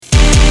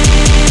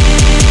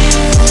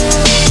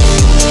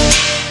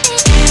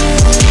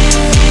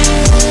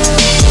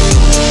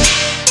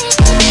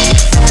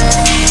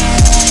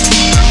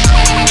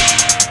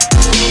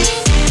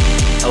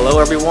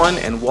everyone,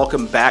 and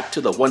welcome back to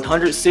the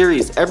 100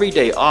 Series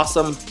Everyday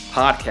Awesome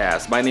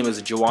podcast. My name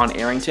is Juwan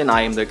Arrington.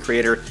 I am the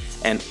creator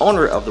and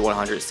owner of the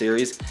 100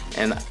 Series,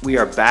 and we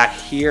are back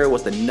here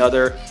with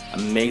another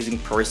amazing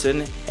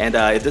person. And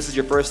if this is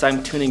your first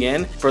time tuning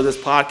in for this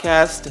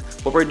podcast,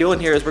 what we're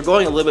doing here is we're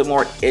going a little bit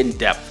more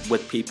in-depth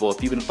with people.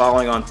 If you've been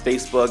following on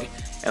Facebook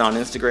and on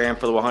Instagram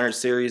for the 100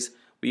 Series,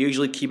 we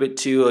usually keep it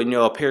to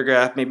a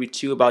paragraph, maybe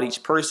two about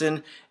each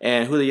person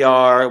and who they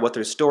are, what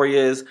their story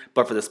is.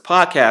 But for this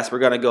podcast, we're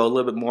going to go a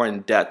little bit more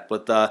in depth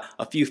with a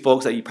few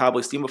folks that you've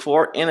probably seen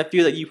before and a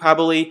few that you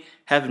probably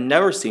have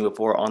never seen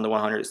before on the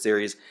 100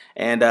 Series.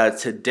 And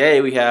today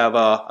we have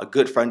a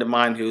good friend of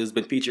mine who's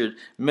been featured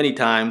many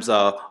times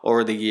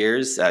over the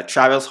years,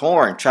 Travis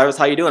Horn. Travis,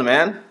 how you doing,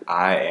 man?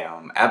 I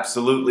am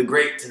absolutely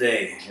great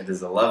today. It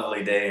is a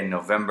lovely day in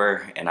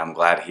November, and I'm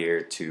glad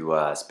here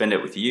to spend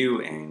it with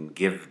you and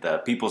give the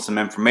people some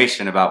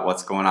information about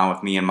what's going on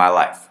with me in my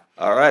life.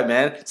 All right,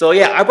 man. So,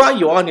 I brought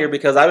you on here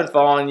because I've been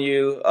following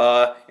you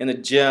in the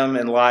gym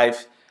and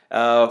life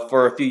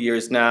for a few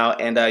years now,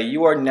 and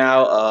you are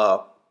now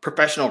a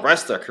professional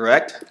wrestler,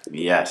 correct?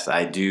 Yes,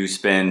 I do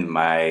spend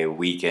my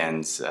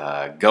weekends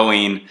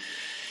going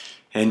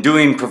and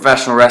doing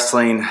professional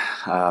wrestling,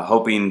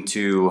 hoping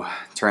to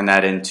turn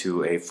that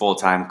into a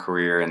full-time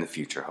career in the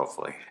future,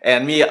 hopefully.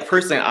 And me,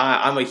 personally,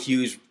 I'm a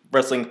huge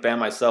wrestling fan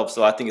myself,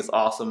 so I think it's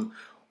awesome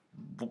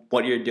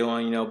what you're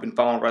doing. I've been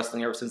following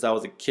wrestling ever since I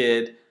was a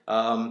kid.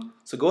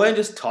 So go ahead and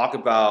just talk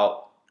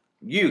about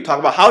you. Talk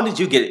about how did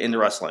you get into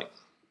wrestling?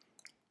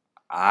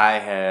 I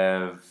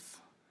have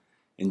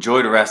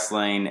enjoyed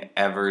wrestling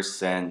ever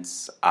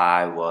since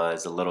I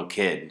was a little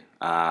kid.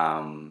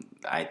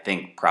 I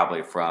think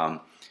probably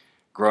from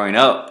growing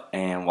up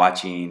and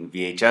watching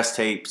VHS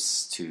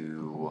tapes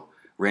to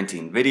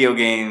renting video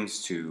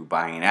games to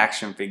buying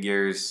action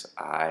figures,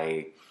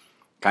 I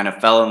kind of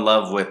fell in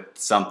love with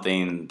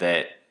something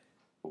that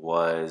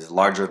was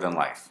larger than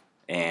life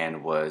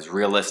and was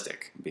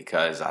realistic,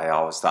 because I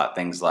always thought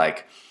things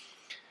like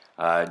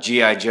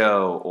G.I.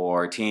 Joe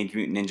or Teenage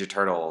Mutant Ninja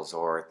Turtles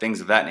or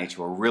things of that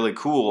nature were really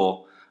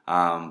cool,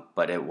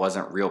 but it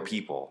wasn't real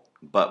people.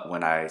 But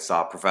when I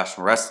saw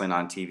professional wrestling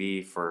on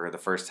TV for the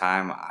first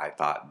time, I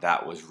thought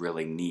that was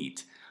really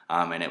neat.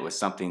 And it was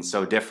something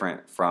so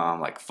different from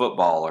like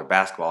football or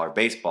basketball or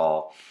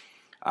baseball,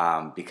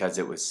 because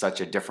it was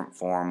such a different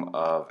form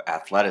of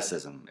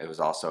athleticism. It was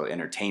also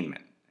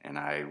entertainment. And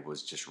I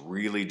was just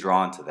really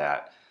drawn to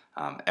that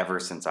ever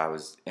since I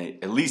was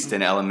at least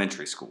in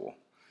elementary school.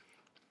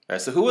 All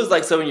right, so who was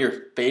like some of your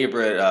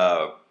favorite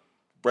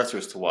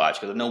wrestlers to watch?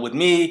 Because I know with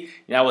me,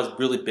 I was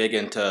really big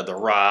into The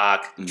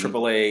Rock,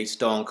 Triple H,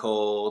 Stone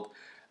Cold,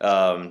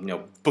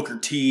 Booker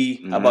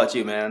T. How about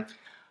you, man?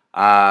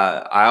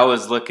 I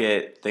always look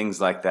at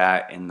things like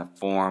that in the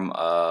form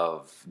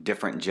of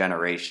different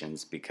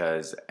generations,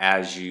 because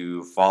as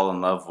you fall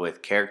in love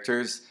with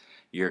characters,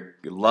 your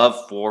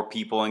love for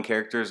people and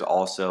characters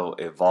also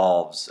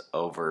evolves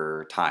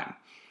over time.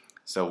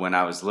 So when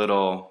I was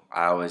little,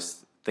 I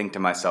always think to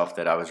myself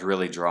that I was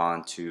really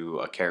drawn to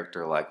a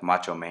character like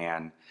Macho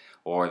Man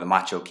or the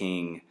Macho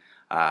King,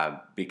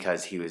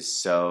 because he was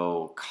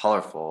so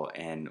colorful,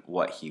 and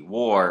what he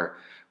wore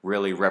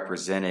really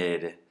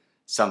represented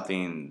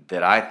something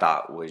that I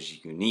thought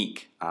was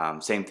unique.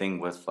 Same thing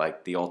with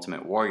like the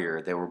Ultimate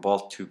Warrior. They were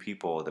both two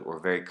people that were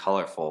very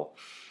colorful.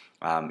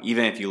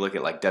 Even if you look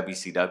at like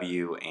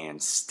WCW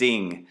and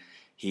Sting,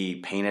 he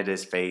painted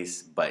his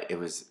face, but it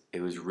was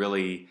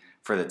really,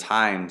 for the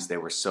times, they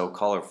were so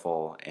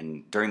colorful,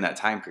 and during that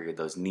time period,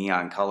 those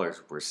neon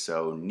colors were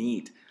so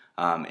neat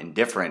and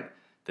different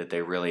that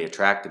they really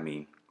attracted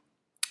me.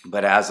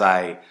 But as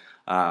I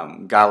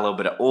got a little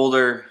bit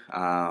older,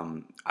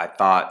 I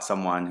thought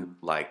someone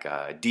like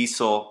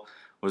Diesel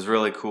was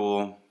really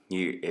cool.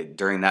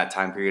 During that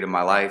time period of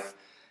my life,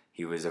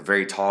 he was a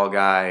very tall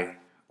guy,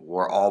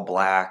 wore all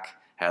black,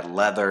 had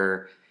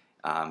leather.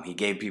 He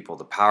gave people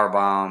the power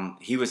bomb.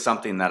 He was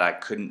something that I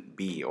couldn't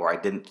be, or I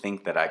didn't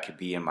think that I could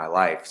be in my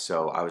life,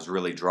 so I was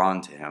really drawn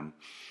to him.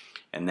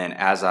 And then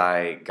as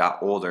I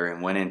got older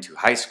and went into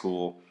high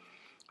school,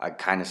 I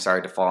kind of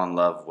started to fall in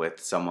love with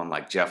someone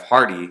like Jeff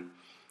Hardy,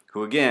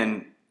 who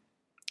again,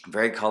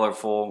 very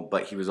colorful,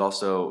 but he was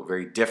also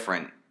very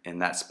different,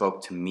 and that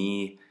spoke to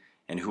me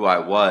and who I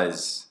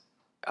was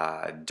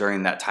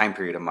during that time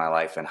period of my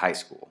life in high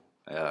school.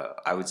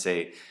 I would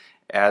say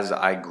as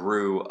I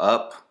grew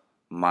up,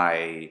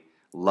 my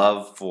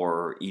love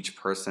for each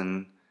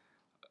person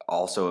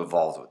also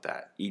evolved with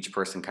that. Each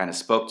person kind of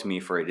spoke to me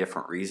for a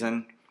different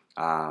reason.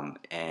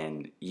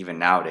 And even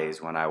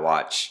nowadays, when I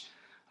watch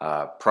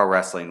pro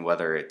wrestling,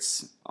 whether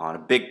it's on a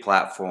big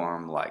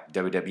platform like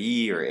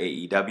WWE or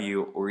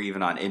AEW, or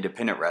even on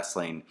independent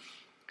wrestling,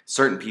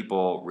 certain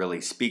people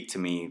really speak to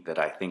me that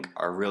I think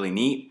are really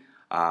neat,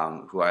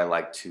 who I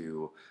like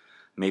to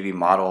maybe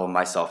model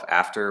myself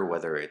after,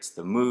 whether it's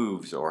the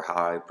moves or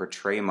how I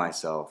portray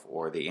myself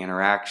or the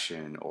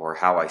interaction or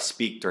how I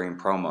speak during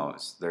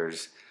promos.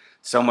 There's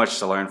so much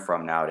to learn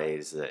from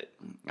nowadays that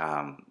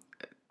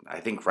I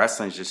think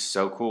wrestling is just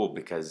so cool,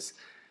 because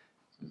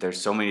there's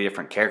so many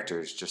different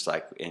characters, just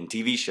like in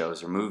TV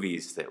shows or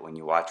movies, that when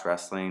you watch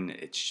wrestling,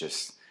 it's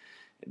just,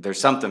 there's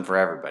something for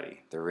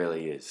everybody. There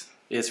really is.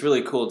 It's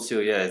really cool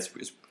too. Yeah, it's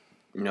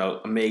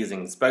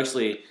amazing,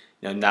 especially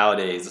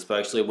nowadays,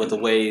 especially with the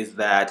ways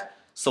that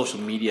social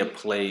media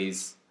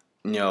plays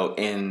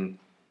in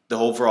the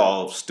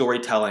overall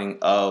storytelling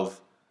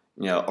of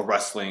a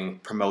wrestling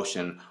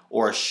promotion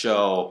or a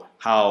show,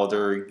 how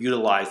they're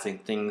utilizing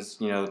things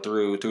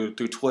through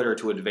Twitter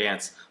to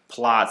advance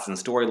plots and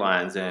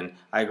storylines. And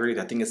I agree.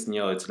 I think it's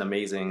an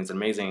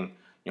amazing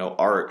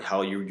art,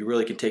 how you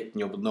really can take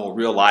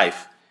real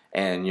life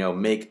and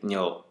make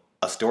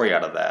a story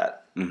out of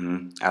that.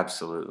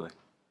 Absolutely.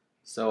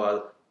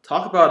 So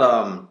talk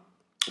about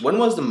when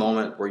was the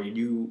moment where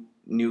you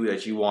knew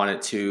that you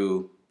wanted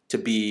to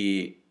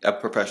be a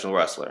professional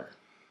wrestler?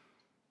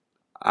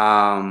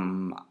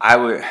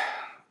 I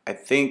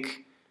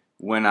think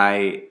when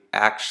I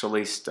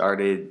actually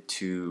started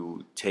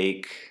to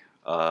take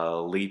a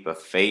leap of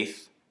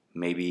faith,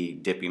 maybe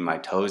dipping my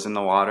toes in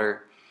the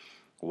water,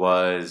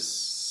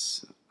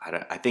 was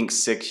I think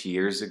 6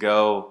 years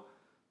ago,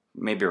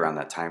 maybe around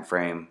that time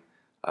frame.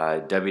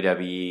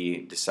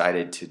 WWE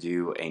decided to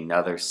do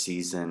another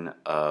season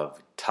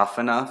of Tough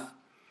Enough,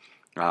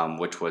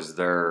 which was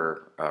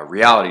their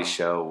reality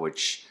show,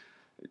 which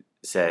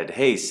said,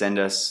 hey, send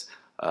us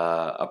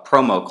a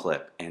promo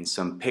clip and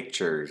some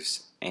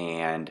pictures,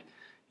 and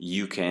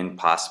you can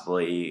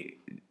possibly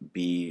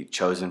be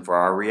chosen for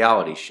our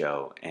reality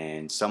show,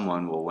 and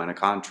someone will win a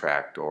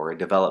contract or a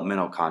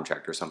developmental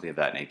contract or something of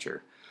that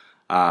nature.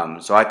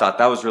 So I thought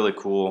that was really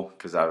cool,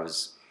 because I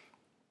was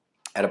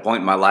at a point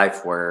in my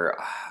life where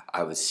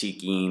I was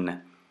seeking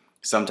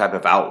some type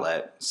of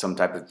outlet, some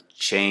type of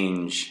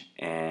change,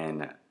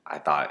 and I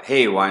thought,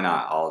 hey, why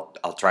not?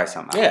 I'll try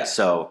something out. Yeah.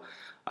 So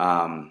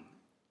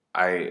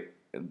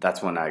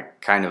that's when I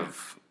kind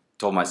of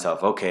told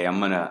myself, okay, I'm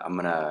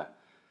gonna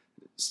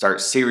start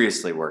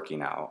seriously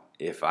working out.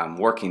 If I'm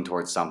working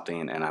towards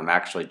something and I'm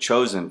actually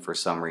chosen for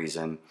some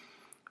reason,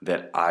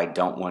 that I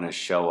don't want to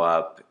show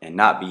up and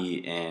not be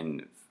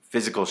in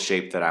physical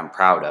shape that I'm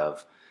proud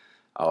of.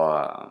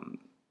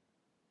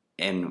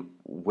 And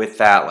with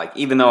that, like,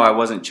 even though I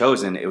wasn't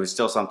chosen, it was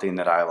still something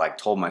that I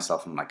told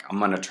myself, I'm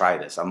going to try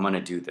this. I'm going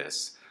to do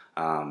this.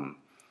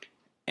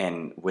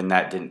 And when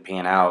that didn't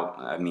pan out,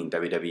 I mean,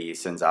 WWE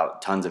sends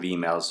out tons of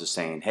emails just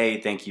saying,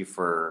 hey, thank you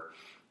for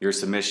your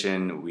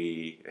submission.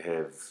 We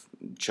have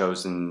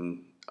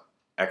chosen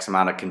X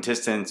amount of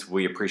contestants.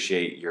 We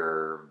appreciate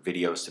your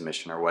video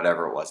submission, or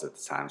whatever it was at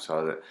the time.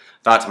 So I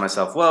thought to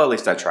myself, well, at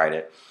least I tried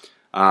it.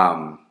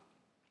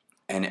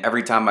 And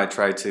every time I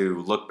try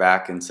to look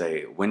back and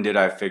say, when did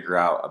I figure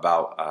out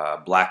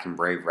about Black and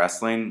Brave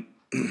Wrestling?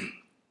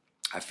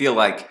 I feel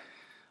like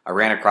I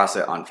ran across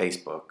it on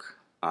Facebook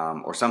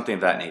or something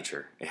of that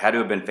nature. It had to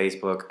have been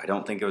Facebook. I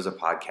don't think it was a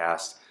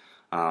podcast.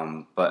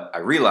 But I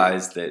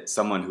realized that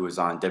someone who was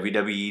on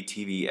WWE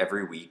TV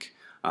every week,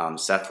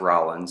 Seth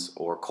Rollins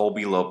or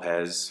Colby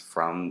Lopez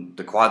from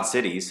the Quad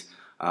Cities,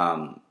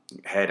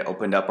 had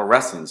opened up a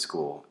wrestling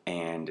school.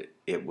 And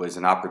it was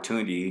an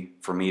opportunity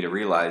for me to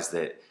realize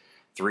that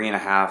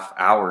 3.5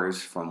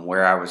 hours from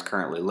where I was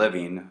currently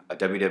living, a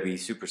WWE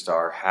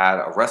superstar had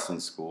a wrestling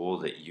school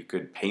that you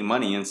could pay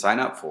money and sign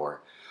up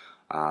for.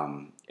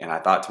 And I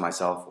thought to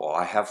myself, well,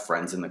 I have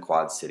friends in the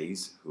Quad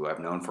Cities who I've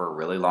known for a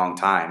really long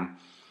time.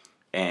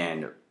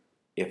 And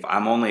if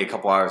I'm only a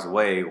couple hours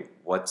away,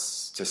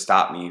 what's to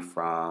stop me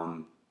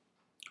from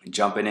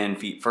jumping in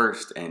feet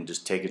first and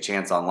just take a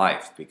chance on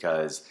life?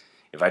 Because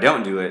if I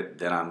don't do it,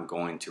 then I'm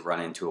going to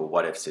run into a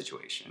what if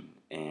situation.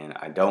 And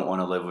I don't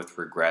want to live with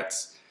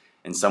regrets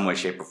in some way,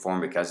 shape, or form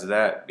because of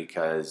that,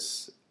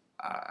 because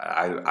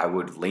I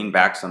would lean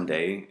back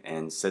someday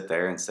and sit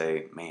there and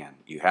say, man,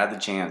 you had the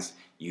chance,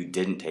 you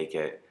didn't take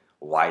it,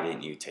 why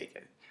didn't you take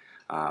it?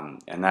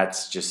 And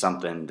that's just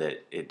something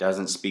that it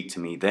doesn't speak to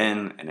me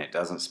then, and it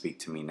doesn't speak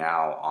to me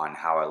now on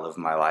how I live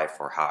my life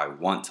or how I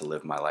want to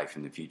live my life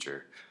in the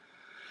future.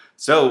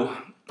 So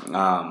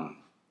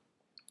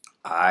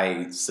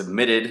I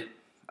submitted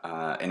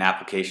an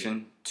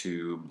application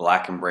to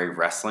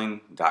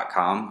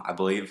blackandbravewrestling.com, I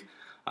believe,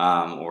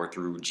 or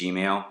through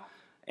Gmail,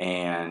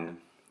 and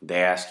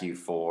they ask you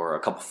for a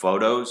couple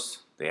photos.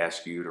 They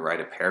ask you to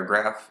write a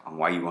paragraph on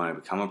why you want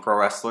to become a pro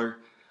wrestler,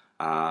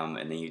 and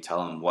then you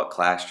tell them what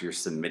class you're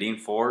submitting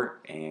for,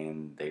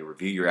 and they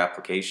review your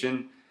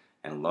application.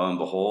 And lo and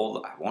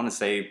behold, I want to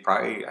say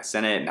probably I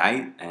sent it at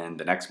night, and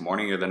the next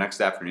morning or the next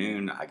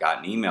afternoon, I got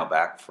an email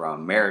back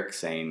from Merrick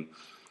saying,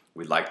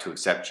 we'd like to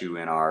accept you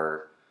in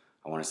our,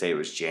 I want to say it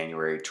was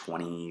January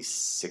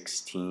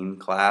 2016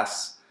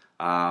 class.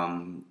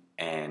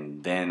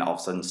 And then all of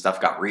a sudden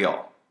stuff got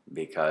real,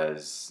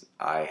 because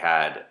I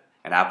had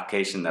an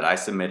application that I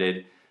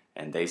submitted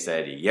and they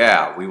said,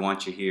 yeah, we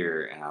want you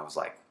here. And I was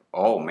like,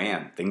 oh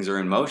man, things are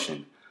in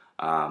motion.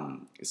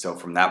 So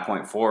from that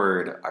point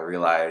forward, I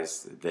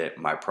realized that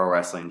my pro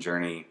wrestling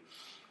journey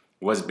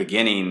was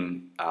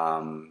beginning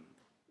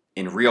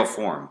in real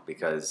form,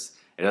 because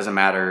it doesn't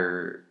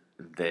matter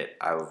that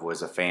I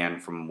was a fan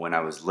from when I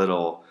was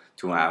little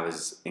to when I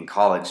was in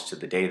college to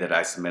the day that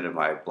I submitted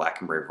my Black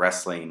and Brave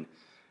Wrestling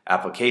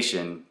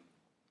application.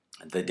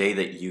 The day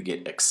that you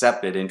get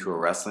accepted into a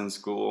wrestling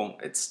school,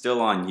 it's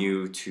still on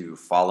you to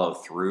follow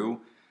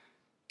through,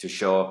 to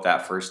show up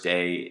that first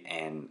day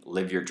and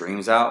live your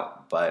dreams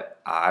out.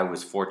 But I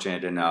was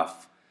fortunate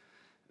enough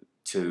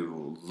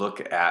to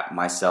look at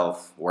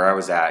myself where I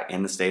was at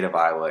in the state of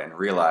Iowa and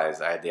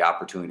realize I had the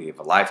opportunity of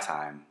a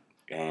lifetime,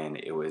 and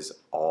it was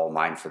all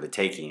mine for the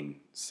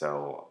taking.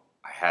 So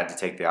I had to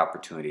take the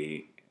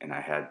opportunity, and I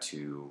had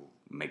to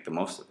make the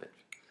most of it.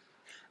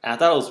 And I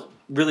thought it was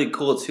really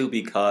cool too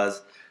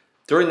because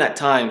during that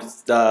time,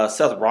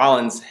 Seth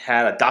Rollins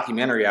had a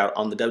documentary out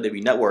on the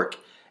WWE Network,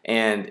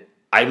 and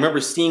I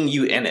remember seeing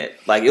you in it.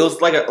 Like it was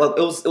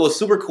it was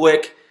super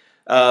quick.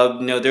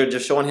 They're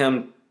just showing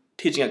him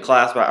teaching a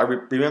class, but I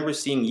remember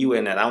seeing you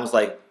in it. I was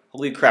like,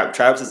 "Holy crap,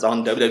 Travis is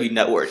on WWE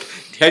Network."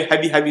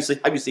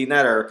 Have you seen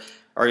that, or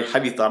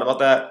have you thought about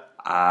that?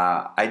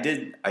 I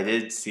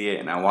did see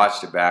it, and I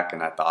watched it back,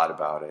 and I thought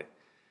about it,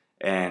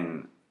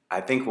 and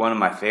I think one of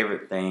my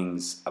favorite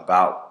things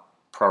about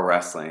pro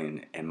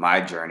wrestling and my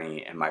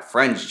journey and my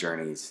friends'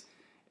 journeys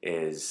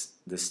is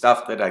the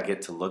stuff that I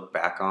get to look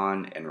back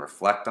on and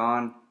reflect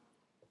on.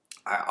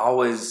 I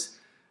always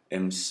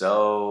am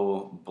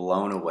so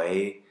blown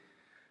away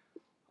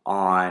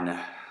on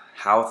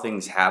how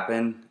things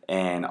happen,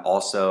 and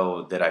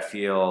also that I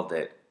feel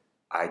that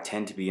I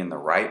tend to be in the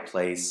right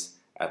place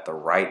at the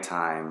right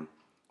time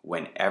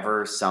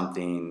whenever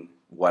something,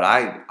 what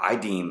I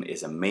deem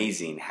is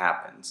amazing,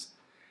 happens.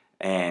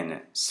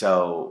 And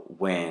so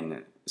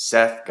when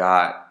Seth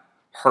got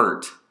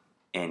hurt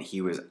and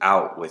he was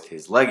out with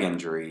his leg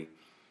injury,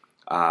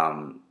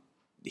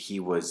 he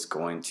was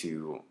going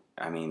to,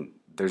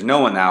 there's no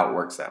one that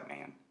outworks that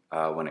man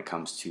when it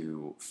comes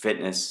to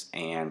fitness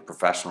and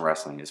professional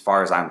wrestling, as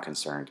far as I'm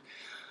concerned.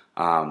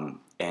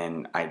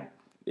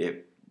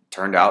 It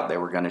turned out they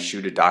were going to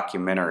shoot a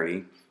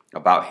documentary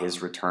about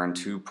his return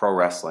to pro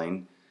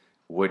wrestling,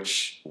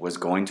 which was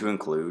going to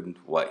include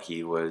what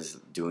he was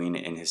doing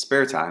in his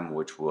spare time,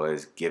 which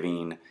was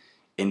giving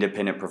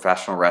independent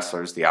professional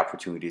wrestlers the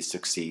opportunity to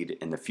succeed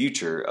in the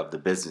future of the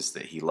business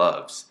that he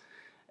loves.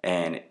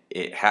 And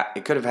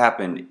it could have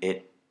happened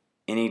at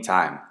any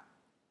time,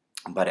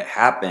 but it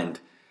happened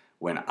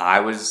when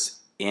I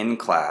was in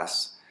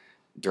class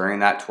during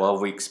that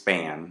 12-week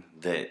span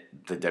that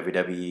the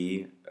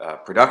WWE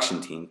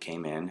production team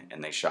came in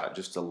and they shot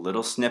just a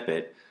little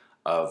snippet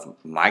of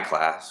my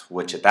class,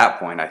 which at that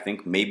point I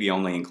think maybe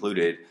only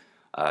included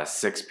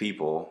 6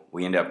 people.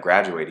 We ended up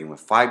graduating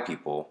with 5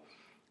 people,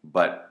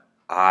 but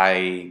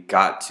I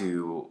got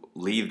to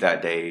leave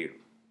that day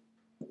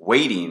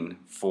waiting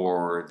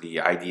for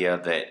the idea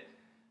that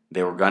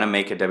they were going to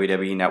make a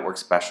WWE Network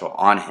special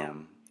on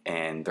him,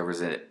 and there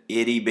was an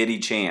itty-bitty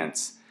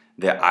chance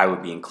that I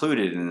would be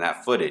included in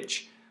that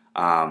footage.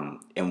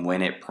 And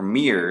when it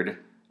premiered,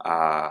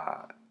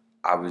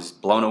 I was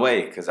blown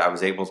away because I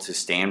was able to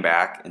stand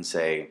back and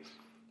say,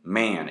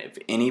 man, if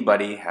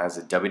anybody has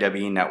a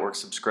WWE Network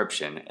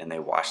subscription and they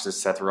watch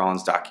this Seth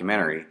Rollins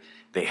documentary,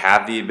 they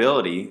have the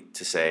ability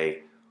to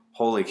say,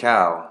 holy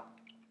cow,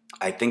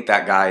 I think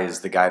that guy is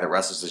the guy that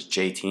wrestles as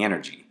JT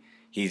Energy.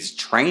 He's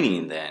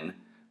training then,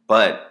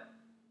 but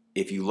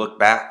if you look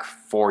back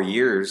 4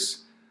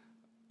 years,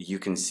 you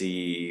can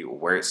see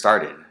where it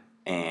started.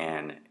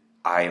 And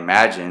I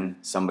imagine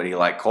somebody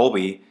like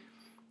Colby,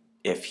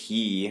 if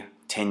he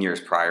 10 years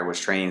prior was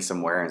training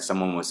somewhere and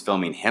someone was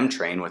filming him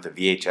train with a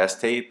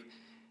VHS tape,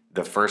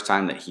 the first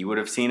time that he would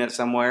have seen it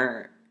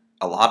somewhere,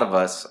 a lot of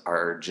us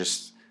are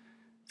just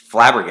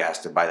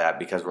flabbergasted by that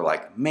because we're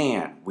like,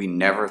 man, we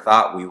never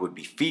thought we would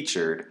be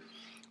featured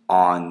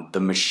on the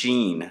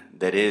machine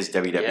that is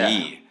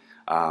WWE.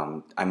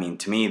 Yeah.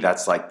 To me,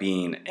 that's like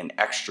being an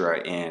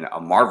extra in a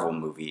Marvel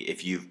movie.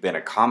 If you've been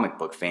a comic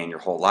book fan your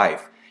whole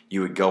life,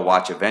 you would go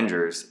watch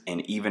Avengers,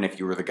 and even if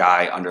you were the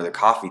guy under the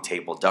coffee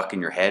table ducking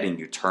your head and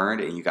you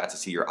turned and you got to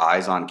see your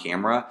eyes on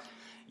camera,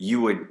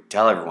 you would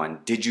tell everyone,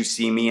 did you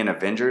see me in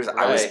Avengers? Right.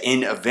 I was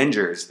in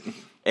Avengers.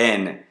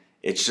 And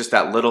it's just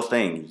that little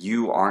thing.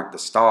 You aren't the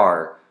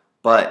star,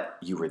 but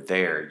you were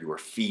there. You were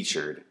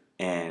featured.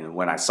 And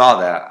when I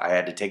saw that, I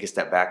had to take a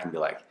step back and be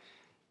like,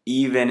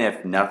 even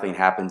if nothing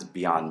happens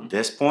beyond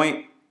this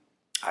point,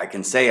 I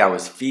can say I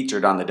was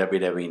featured on the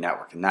WWE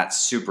Network, and that's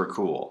super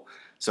cool.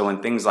 So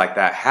when things like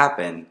that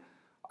happen,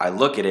 I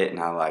look at it and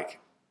I'm like,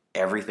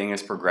 everything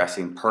is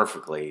progressing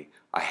perfectly.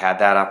 I had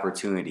that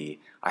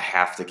opportunity. I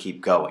have to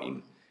keep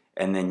going.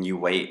 And then you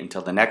wait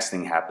until the next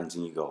thing happens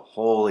and you go,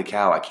 holy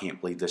cow, I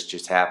can't believe this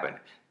just happened.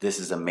 This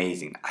is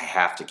amazing. I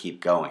have to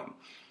keep going.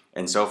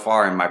 And so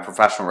far in my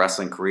professional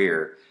wrestling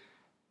career,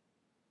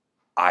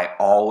 I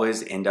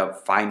always end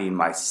up finding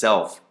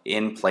myself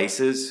in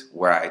places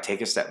where I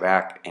take a step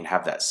back and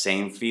have that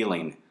same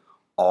feeling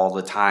all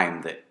the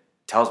time that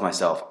tells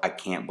myself, I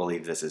can't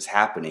believe this is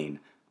happening.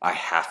 I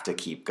have to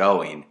keep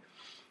going.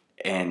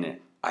 And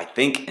I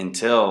think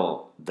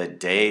until the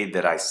day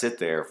that I sit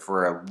there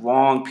for a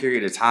long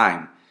period of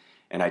time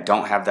and I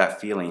don't have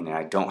that feeling and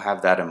I don't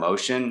have that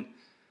emotion,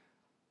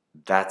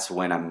 that's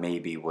when I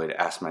maybe would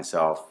ask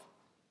myself,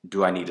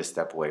 do I need to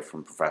step away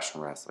from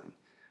professional wrestling?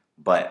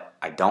 But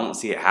I don't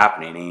see it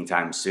happening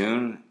anytime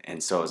soon.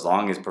 And so as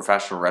long as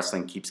professional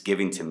wrestling keeps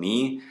giving to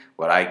me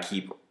what I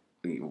keep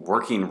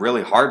working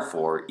really hard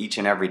for each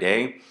and every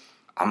day,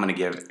 I'm going to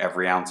give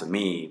every ounce of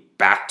me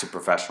back to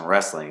professional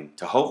wrestling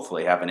to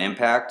hopefully have an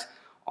impact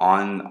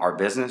on our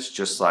business,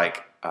 just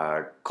like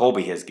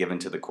Colby has given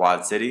to the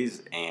Quad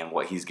Cities and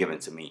what he's given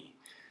to me.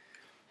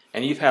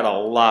 And you've had a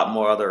lot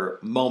more other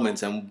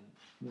moments, and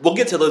we'll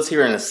get to those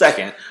here in a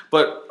second.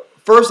 But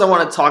first, I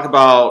want to talk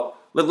about.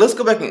 Let's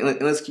go back and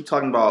let's keep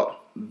talking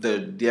about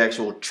the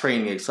actual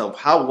training itself.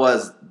 How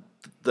was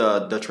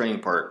the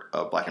training part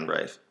of Black and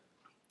Brave?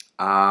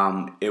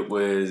 It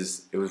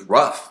was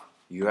rough.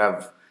 You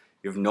have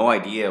no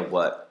idea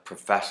what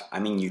I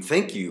mean, you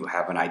think you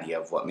have an idea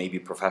of what maybe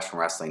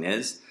professional wrestling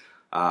is,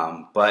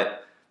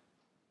 but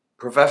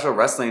professional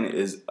wrestling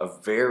is a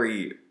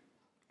very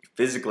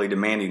physically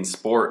demanding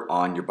sport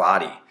on your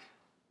body.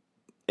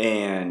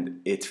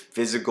 And it's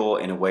physical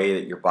in a way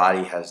that your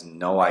body has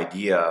no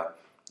idea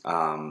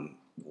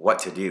what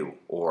to do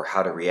or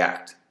how to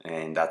react.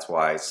 And that's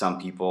why some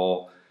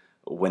people,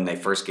 when they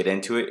first get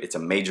into it, it's a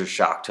major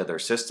shock to their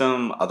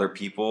system. Other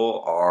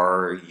people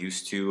are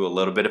used to a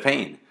little bit of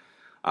pain.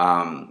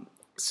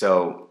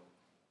 So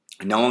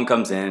no one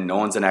comes in, no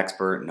one's an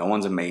expert, no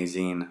one's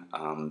amazing.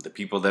 The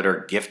people that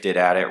are gifted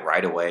at it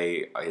right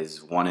away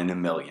is 1 in a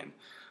million.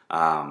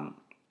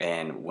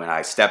 And when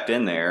I stepped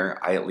in there,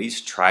 I at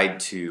least tried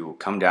to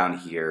come down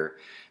here,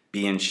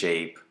 be in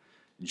shape,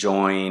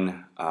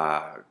 join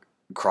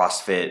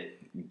CrossFit,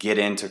 get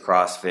into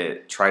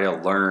CrossFit, try to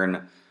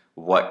learn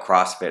what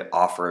CrossFit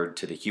offered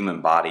to the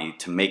human body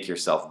to make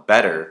yourself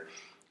better,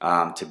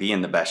 to be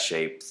in the best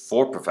shape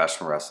for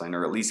professional wrestling,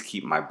 or at least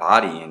keep my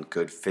body in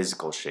good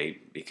physical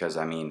shape. Because,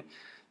 I mean,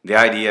 the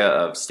idea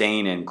of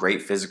staying in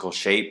great physical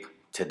shape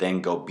to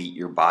then go beat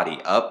your body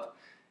up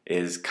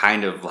is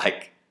kind of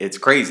like, it's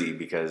crazy,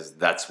 because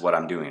that's what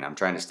I'm doing. I'm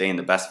trying to stay in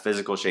the best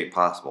physical shape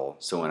possible.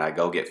 So when I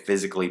go get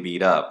physically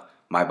beat up,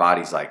 my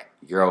body's like,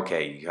 you're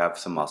okay. You have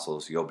some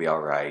muscles. You'll be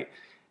all right.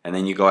 And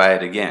then you go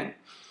at it again.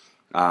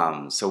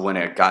 So when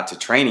it got to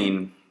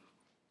training,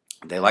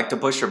 they like to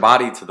push your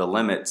body to the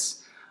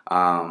limits.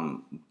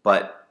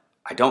 But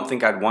I don't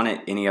think I'd want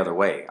it any other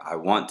way. I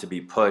want to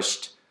be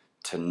pushed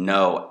to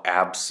know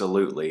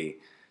absolutely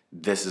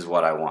this is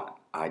what I want.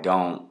 I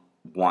don't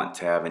want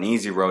to have an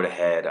easy road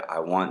ahead. I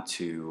want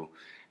to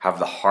have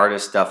the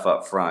hardest stuff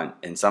up front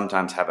and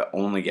sometimes have it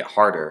only get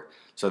harder,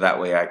 so that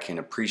way I can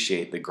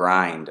appreciate the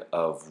grind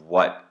of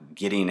what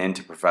getting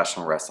into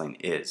professional wrestling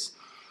is.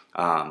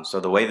 So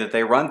the way that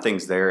they run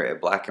things there at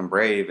Black and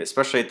Brave,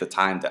 especially at the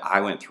time that I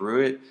went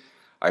through it,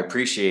 I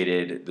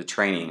appreciated the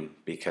training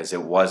because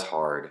it was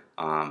hard,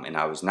 and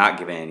I was not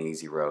given an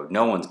easy road.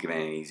 No one's given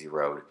an easy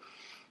road.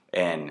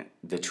 And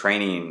the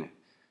training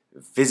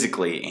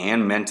physically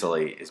and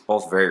mentally is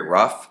both very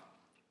rough,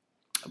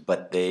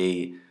 but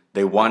they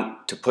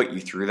want to put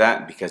you through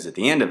that, because at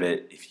the end of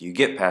it, if you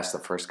get past the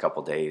first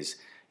couple days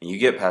and you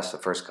get past the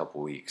first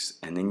couple weeks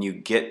and then you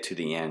get to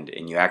the end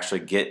and you actually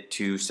get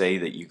to say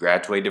that you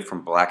graduated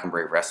from Black and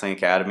Brave Wrestling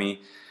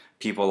Academy,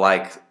 people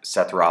like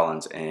Seth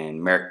Rollins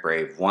and Merrick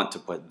Brave want to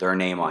put their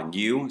name on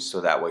you, so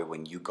that way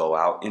when you go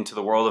out into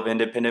the world of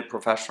independent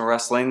professional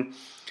wrestling,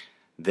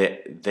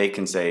 that they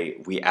can say,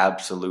 we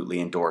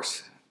absolutely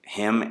endorse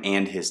him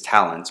and his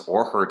talents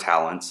or her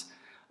talents,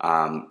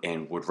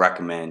 and would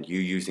recommend you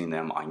using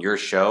them on your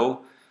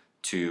show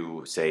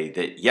to say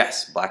that,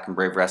 yes, Black and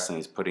Brave Wrestling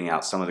is putting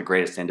out some of the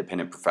greatest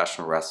independent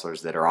professional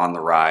wrestlers that are on the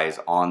rise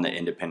on the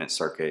independent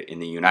circuit in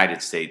the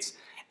United States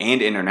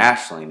and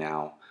internationally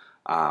now.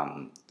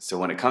 So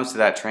when it comes to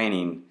that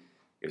training,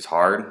 it was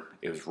hard,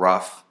 it was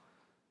rough,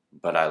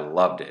 but I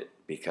loved it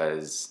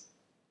because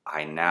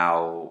I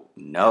now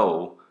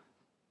know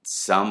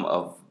some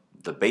of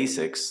the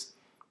basics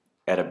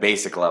at a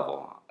basic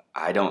level.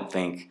 I don't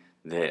think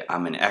that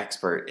I'm an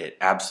expert at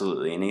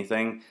absolutely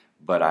anything,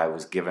 but I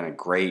was given a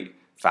great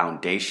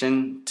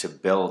foundation to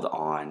build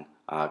on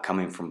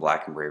coming from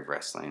Black and Brave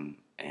Wrestling,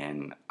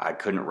 and I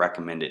couldn't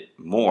recommend it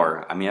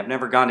more. I mean, I've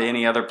never gone to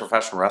any other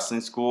professional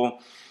wrestling school,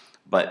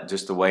 but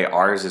just the way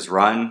ours is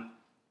run,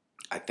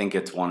 I think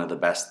it's one of the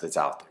best that's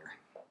out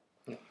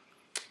there.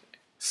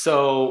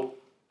 So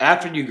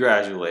after you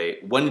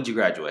graduate, when did you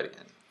graduate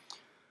again?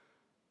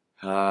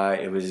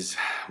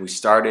 We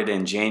started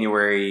in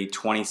January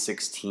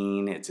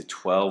 2016. It's a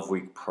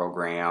 12-week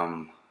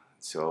program.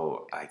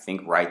 So I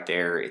think right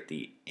there at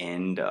the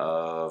end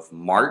of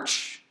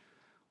March,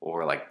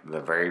 or like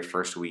the very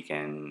first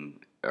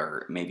weekend,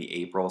 or maybe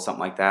April, something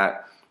like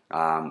that.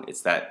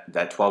 It's that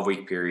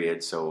 12-week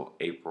period. So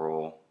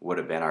April would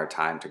have been our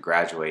time to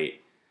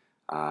graduate.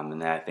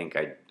 And then I think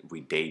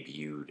we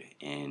debuted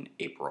in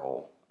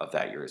April of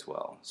that year as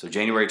well. So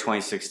January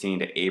 2016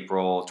 to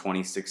April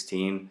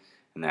 2016.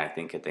 And then I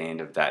think at the end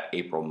of that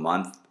April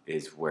month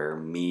is where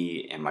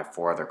me and my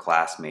 4 other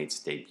classmates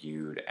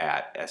debuted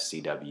at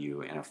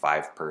SCW in a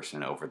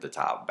 5-person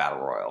over-the-top battle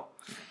royal.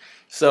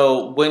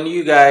 So when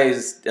you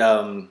guys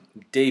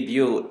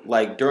debut,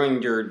 like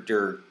during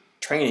your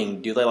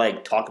training, do they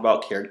like talk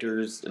about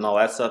characters and all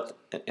that stuff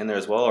in there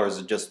as well, or is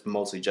it just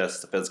mostly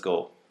just the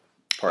physical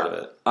part of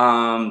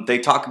it? They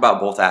talk about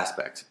both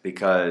aspects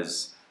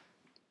because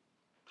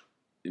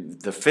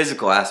the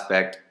physical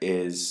aspect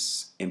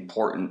is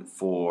important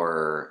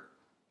for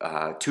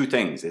two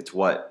things. It's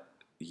what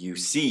you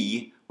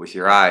see with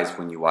your eyes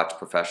when you watch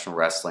professional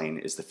wrestling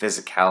is the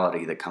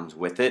physicality that comes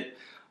with it,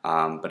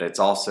 but it's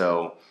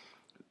also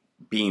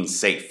being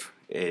safe.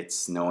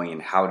 It's knowing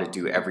how to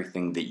do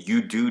everything that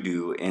you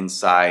do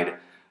inside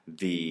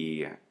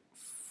the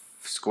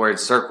squared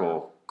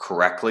circle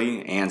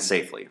correctly and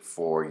safely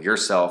for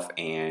yourself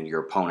and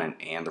your opponent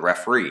and the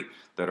referee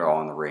that are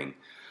all in the ring.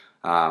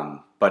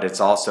 But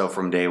it's also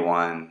from day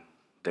one,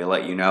 they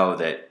let you know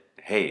that,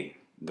 hey,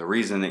 the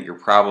reason that you're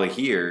probably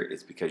here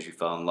is because you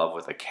fell in love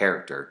with a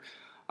character.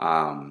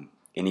 And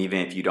even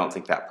if you don't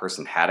think that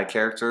person had a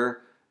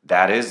character,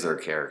 that is their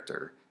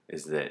character,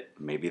 is that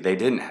maybe they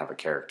didn't have a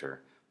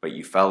character, but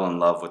you fell in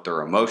love with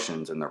their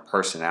emotions and their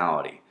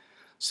personality.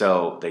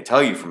 So they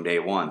tell you from day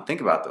one,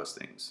 think about those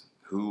things.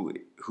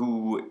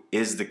 Who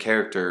is the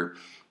character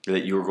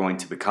that you are going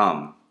to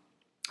become?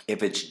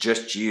 If it's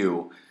just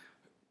you,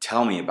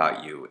 tell me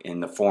about you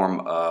in the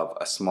form of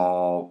a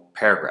small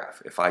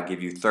paragraph. If I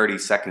give you 30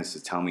 seconds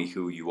to tell me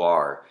who you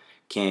are,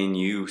 can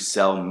you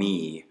sell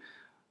me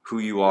who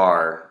you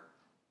are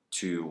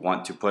to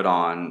want to put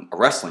on a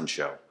wrestling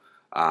show?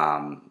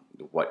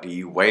 What do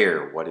you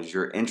wear? What is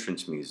your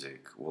entrance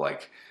music?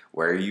 Like,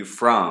 where are you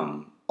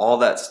from? All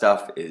that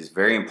stuff is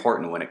very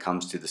important when it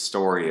comes to the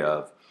story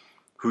of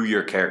who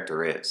your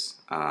character is.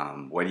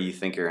 Whether you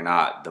think it or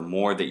not, the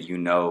more that you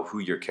know who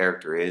your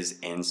character is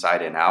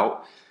inside and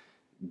out,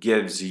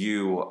 gives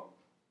you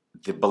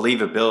the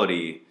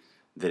believability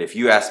that if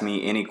you ask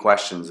me any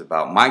questions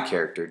about my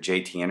character,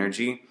 JT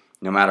Energy,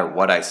 no matter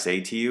what I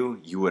say to you,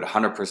 you would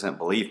 100%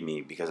 believe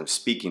me because I'm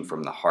speaking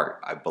from the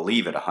heart. I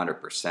believe it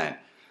 100%.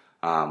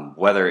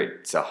 Whether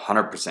it's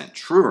 100%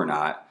 true or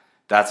not,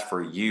 that's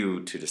for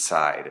you to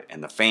decide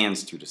and the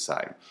fans to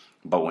decide.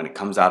 But when it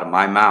comes out of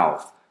my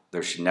mouth,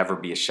 there should never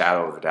be a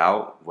shadow of a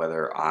doubt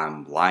whether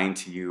I'm lying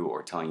to you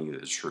or telling you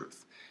the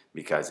truth,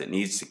 because it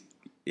needs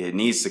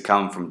to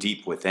come from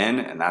deep within,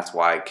 and that's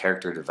why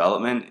character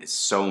development is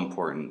so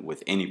important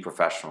with any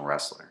professional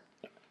wrestler.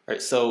 All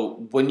right.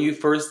 So when you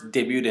first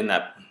debuted in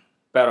that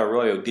Battle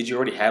Royal, did you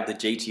already have the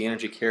JT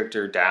Energy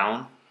character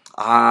down?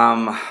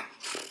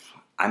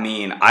 I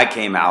mean, I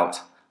came out,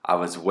 I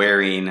was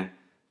wearing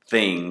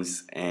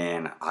things,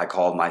 and I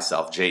called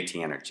myself JT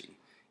Energy.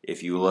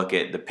 If you look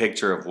at the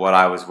picture of what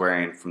I was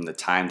wearing from the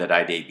time that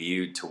I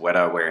debuted to what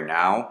I wear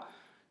now,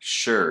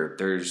 sure,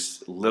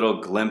 there's little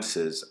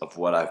glimpses of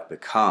what I've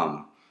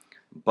become,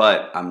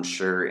 but I'm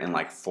sure in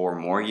like 4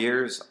 more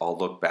years, I'll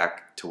look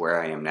back to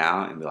where I am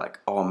now and be like,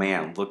 oh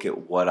man, look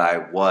at what I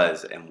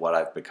was and what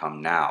I've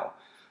become now.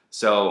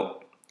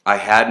 So I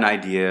had an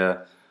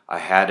idea. I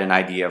had an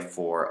idea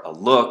for a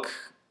look,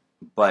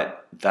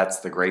 but that's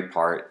the great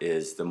part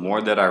is the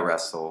more that I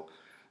wrestle,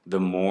 the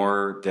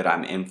more that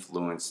I'm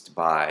influenced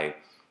by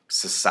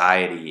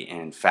society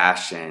and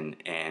fashion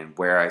and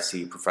where I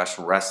see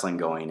professional wrestling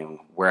going and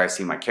where I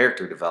see my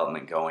character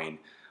development going,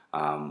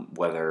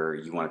 whether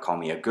you want to call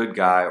me a good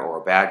guy or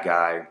a bad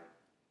guy,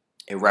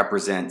 it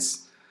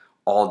represents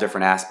all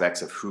different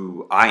aspects of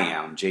who I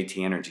am,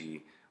 JT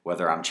Energy,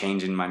 whether I'm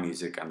changing my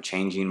music, I'm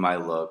changing my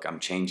look, I'm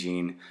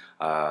changing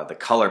the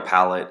color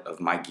palette of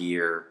my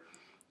gear,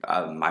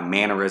 my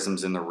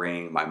mannerisms in the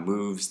ring, my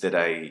moves that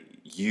I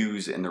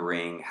use in the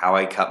ring, how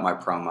I cut my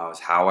promos,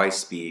 how I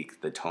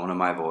speak, the tone of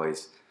my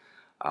voice,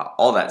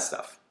 all that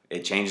stuff.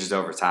 It changes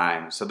over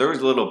time. So there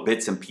was little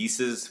bits and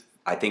pieces.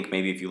 I think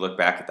maybe if you look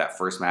back at that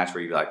first match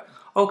where you're like,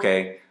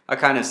 okay, I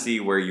kind of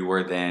see where you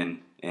were then.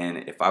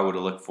 And if I would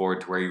have looked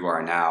forward to where you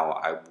are now,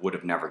 I would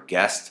have never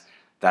guessed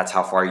that's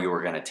how far you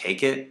were going to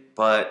take it.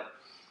 But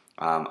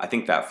I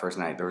think that first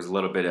night there was a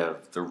little bit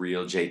of the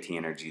real JT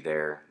Energy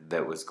there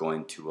that was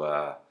going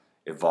to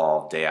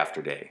evolve day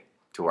after day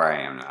to where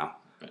I am now.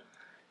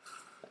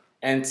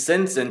 And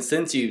since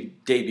you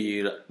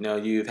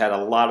debuted, you've had a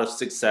lot of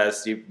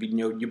success. You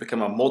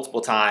become a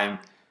multiple time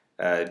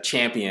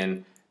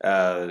champion.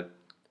 What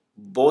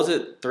was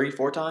it,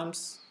 3-4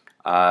 times?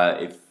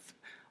 If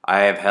I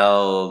have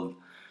held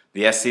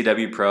the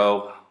SCW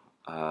Pro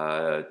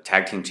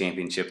Tag Team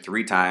Championship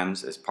 3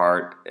 times as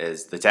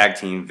the tag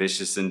team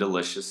Vicious and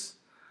Delicious,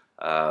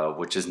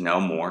 which is no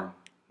more,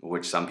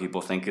 which some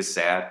people think is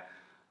sad.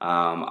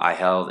 I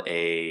held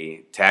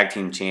a tag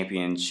team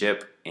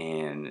championship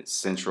in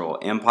Central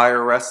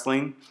Empire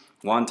Wrestling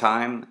 1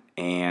 time,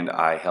 and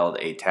I held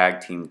a tag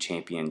team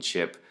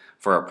championship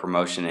for a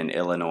promotion in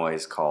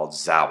Illinois called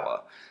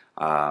Zawa,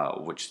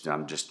 which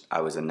I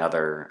was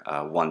another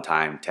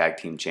 1-time tag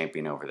team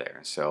champion over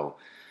there. So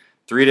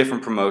 3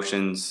 different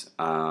promotions,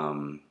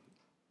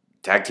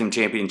 tag team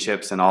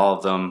championships in all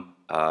of them.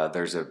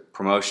 There's a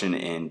promotion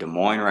in Des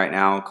Moines right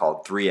now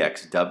called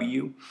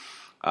 3XW.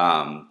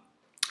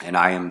 and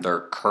I am their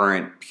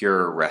current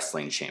pure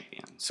wrestling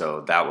champion.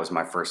 So that was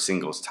my first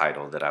singles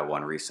title that I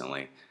won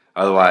recently.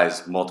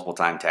 Otherwise, multiple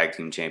time tag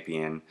team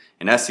champion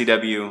in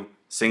SCW,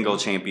 single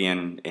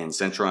champion in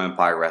Central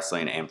Empire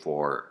Wrestling, and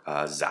for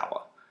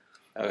Zawa.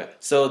 Okay.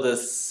 So the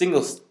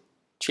singles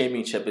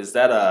championship, is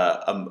that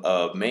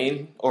a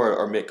main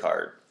or mid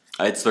card?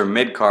 It's their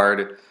mid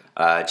card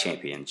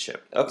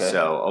championship. Okay.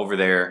 So over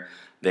there,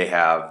 they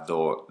have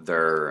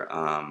their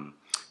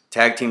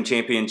tag team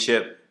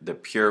championship, the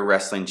pure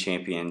wrestling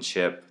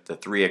championship, the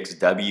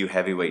 3XW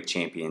heavyweight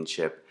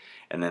championship,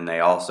 and then they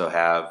also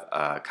have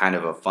kind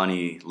of a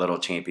funny little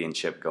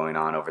championship going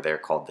on over there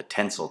called the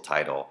Tensile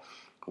title,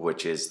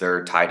 which is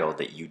their title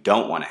that you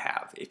don't want to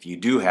have. If you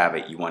do have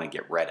it, you want to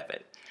get rid of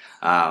it.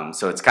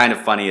 So it's kind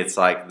of funny. It's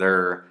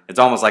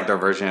almost like their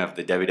version of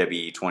the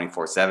WWE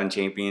 24/7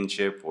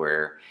 Championship,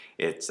 where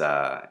it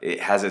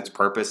has its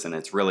purpose and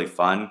it's really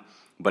fun,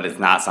 but it's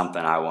not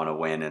something I want to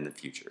win in the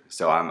future.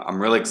 So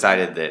I'm really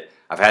excited that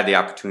I've had the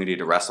opportunity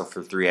to wrestle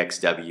for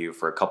 3XW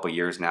for a couple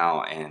years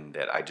now, and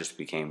that I just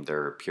became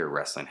their pure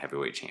wrestling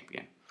heavyweight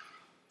champion.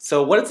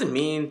 So what does it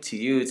mean to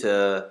you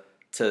to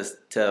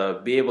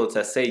be able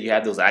to say you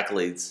have those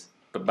accolades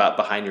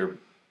behind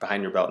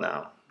your belt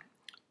now?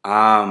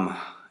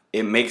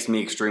 It makes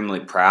me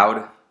extremely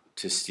proud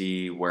to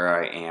see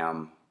where I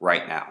am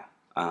right now,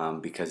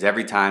 because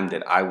every time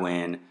that I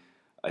win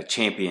a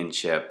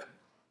championship,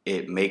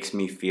 it makes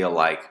me feel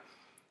like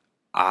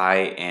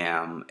I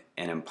am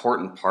an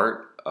important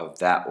part of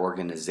that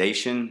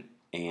organization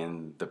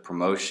and the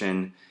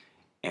promotion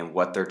and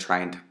what they're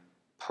trying to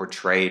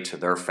portray to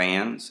their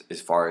fans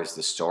as far as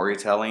the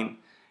storytelling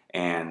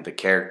and the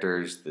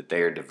characters that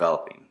they are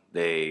developing.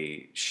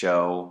 They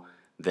show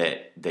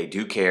that they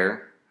do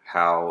care,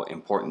 how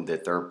important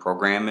that their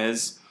program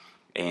is,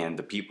 and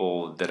the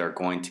people that are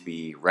going to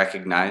be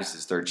recognized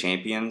as their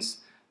champions,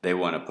 they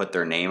want to put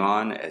their name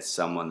on as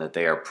someone that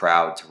they are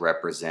proud to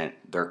represent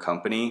their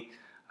company.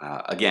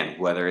 Again,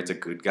 whether it's a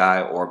good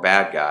guy or a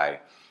bad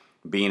guy,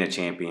 being a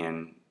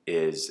champion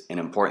is an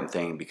important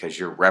thing because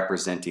you're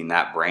representing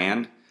that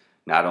brand,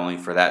 not only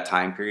for that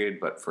time period,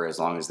 but for as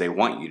long as they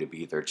want you to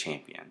be their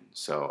champion.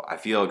 So I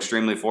feel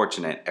extremely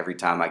fortunate every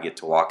time I get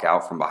to walk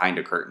out from behind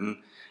a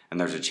curtain and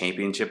there's a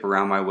championship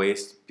around my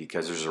waist,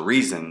 because there's a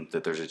reason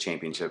that there's a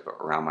championship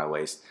around my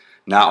waist.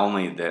 Not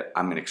only that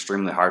I'm an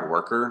extremely hard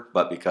worker,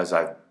 but because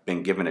I've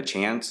been given a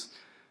chance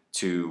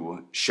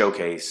to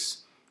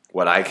showcase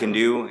what I can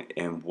do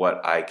and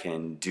what I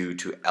can do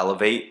to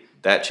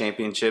elevate that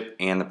championship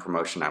and the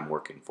promotion I'm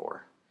working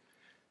for.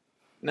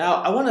 Now,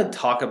 I want to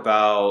talk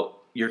about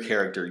your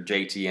character,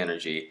 JT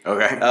Energy.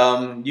 Okay.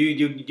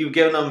 You've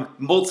given him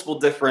multiple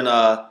different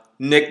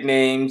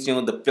nicknames,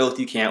 the filth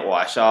you can't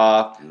wash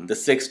off, the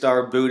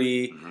 6-star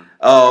booty,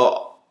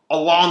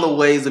 along the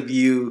ways of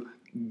you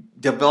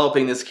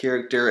developing this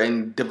character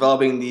and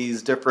developing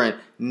these different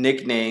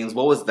nicknames.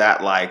 What was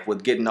that like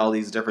with getting all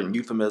these different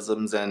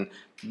euphemisms and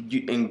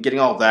getting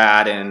all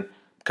that and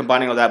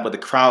combining all that with the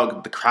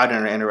crowd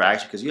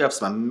interaction? Because you have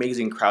some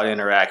amazing crowd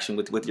interaction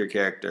with your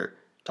character.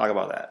 Talk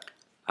about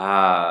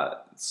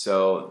that.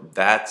 So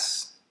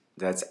that's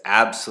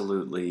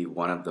absolutely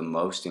one of the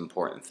most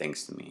important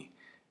things to me.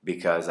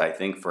 Because I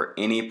think for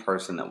any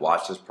person that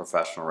watches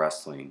professional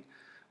wrestling,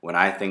 when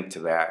I think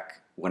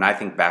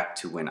back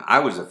to when I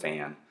was a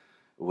fan,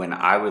 when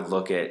I would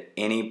look at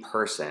any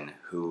person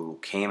who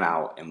came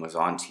out and was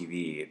on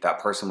TV, that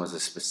person was a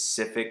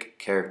specific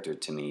character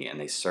to me and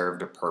they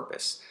served a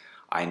purpose.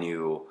 I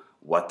knew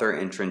what their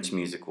entrance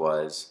music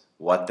was,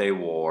 what they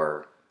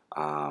wore,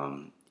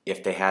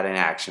 if they had an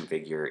action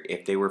figure,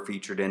 if they were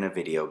featured in a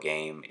video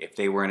game, if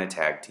they were in a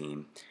tag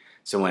team.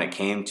 So when it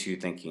came to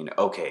thinking,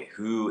 okay,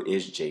 who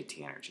is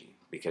JT Energy?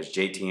 Because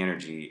JT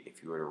Energy,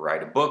 if you were to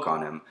write a book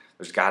on him,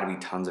 there's got to be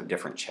tons of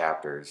different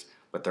chapters,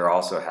 but there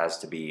also has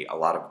to be a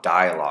lot of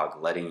dialogue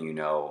letting you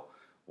know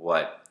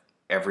what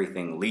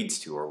everything leads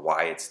to or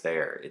why it's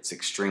there. It's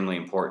extremely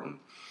important.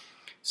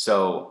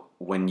 So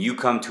when you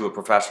come to a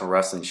professional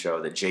wrestling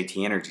show that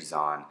JT Energy's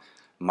on,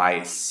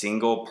 my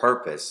single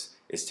purpose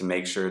is to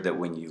make sure that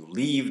when you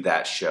leave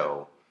that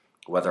show,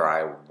 whether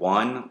I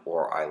won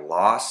or I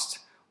lost,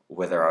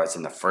 whether I was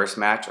in the first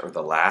match or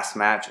the last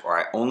match, or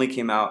I only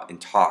came out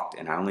and talked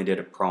and I only did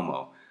a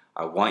promo,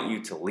 I want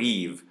you to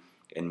leave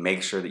and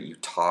make sure that you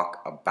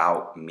talk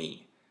about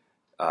me.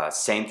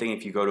 Same thing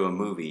if you go to a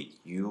movie,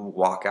 you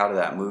walk out of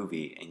that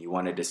movie and you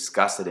want to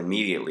discuss it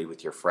immediately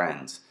with your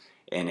friends.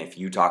 And if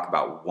you talk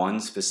about one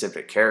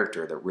specific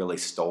character that really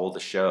stole the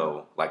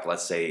show, like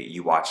let's say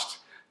you watched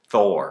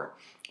Thor,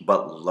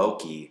 but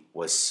Loki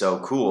was so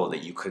cool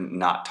that you couldn't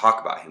not talk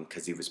about him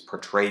because he was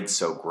portrayed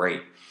so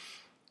great.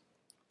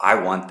 I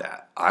want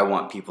that. I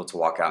want people to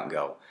walk out and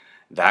go,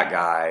 that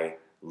guy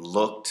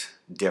looked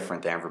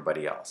different than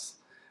everybody else.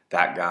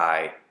 That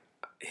guy,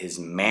 his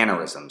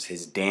mannerisms,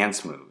 his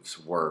dance moves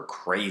were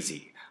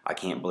crazy. I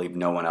can't believe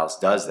no one else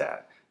does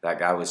that. That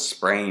guy was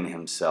spraying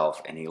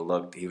himself and he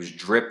was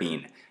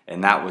dripping,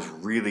 and that was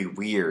really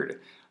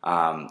weird.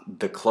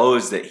 The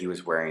clothes that he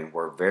was wearing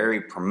were very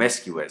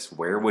promiscuous.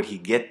 Where would he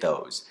get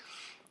those?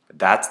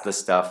 that's the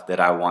stuff that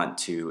I want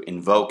to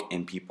invoke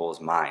in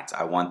people's minds.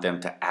 I want them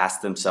to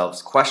ask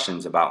themselves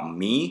questions about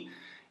me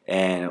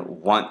and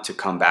want to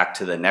come back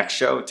to the next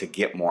show to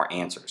get more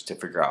answers, to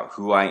figure out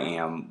who I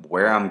am,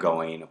 where I'm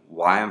going,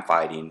 why I'm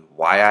fighting,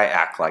 why I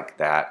act like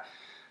that.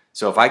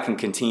 So if I can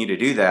continue to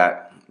do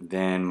that,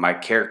 then my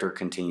character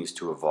continues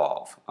to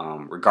evolve.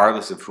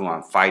 Regardless of who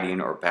I'm fighting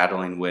or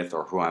battling with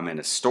or who I'm in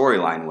a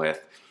storyline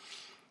with,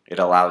 it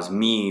allows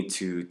me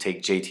to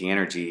take JT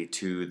Energy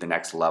to the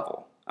next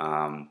level.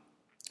 And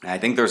I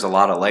think there's a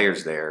lot of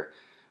layers there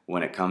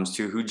when it comes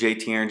to who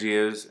JT Energy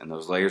is, and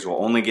those layers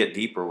will only get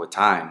deeper with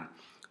time.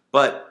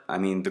 But, I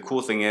mean, the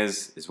cool thing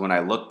is when I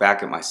look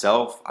back at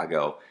myself, I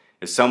go,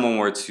 if someone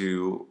were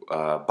to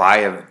buy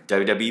a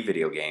WWE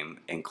video game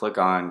and click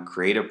on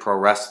Create a Pro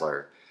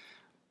Wrestler,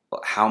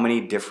 how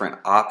many different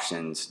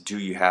options do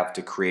you have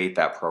to create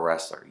that pro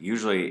wrestler?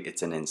 Usually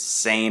it's an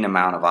insane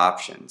amount of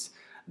options.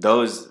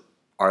 Those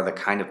are the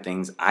kind of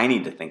things I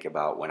need to think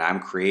about when I'm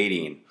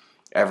creating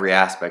every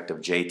aspect of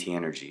JT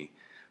Energy,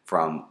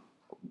 from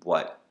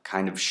what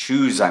kind of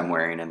shoes I'm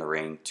wearing in the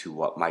ring to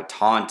what my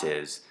taunt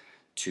is,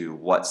 to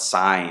what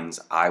signs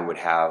I would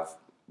have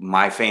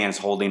my fans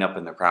holding up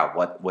in the crowd,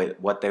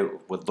 what they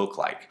would look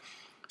like.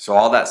 So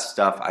all that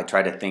stuff I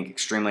try to think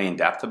extremely in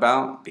depth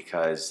about,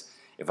 because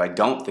if I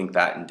don't think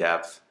that in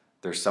depth,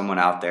 there's someone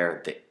out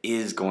there that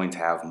is going to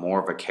have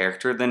more of a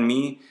character than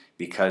me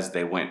because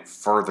they went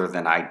further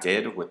than I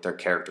did with their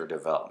character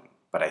development.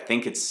 But I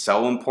think it's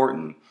so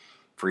important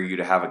for you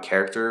to have a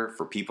character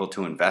for people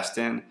to invest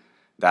in.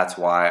 That's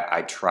why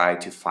I try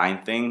to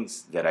find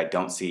things that I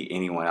don't see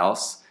anyone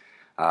else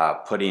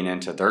putting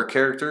into their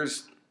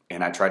characters,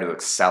 and I try to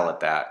excel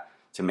at that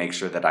to make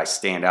sure that I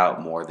stand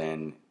out more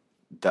than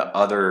the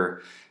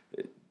other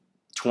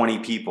 20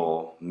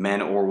 people,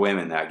 men or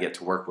women, that I get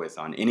to work with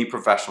on any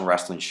professional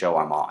wrestling show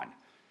I'm on.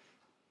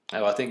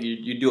 Oh, I think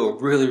you do a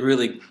really,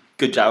 really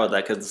good job with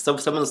that, because some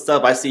of the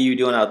stuff I see you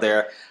doing out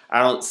there,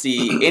 I don't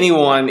see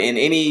anyone in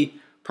any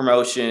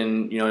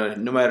promotion,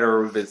 no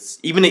matter if it's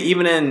even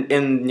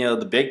in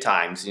the big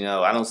times,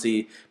 I don't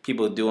see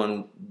people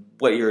doing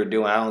what you're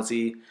doing. I don't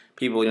see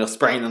people,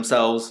 spraying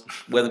themselves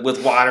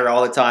with water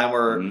all the time,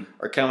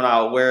 or coming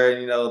out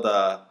wearing,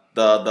 the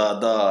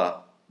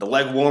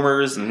leg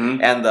warmers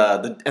and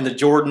the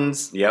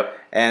Jordans. Yep.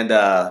 And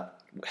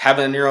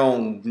having your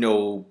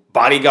own,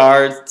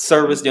 bodyguard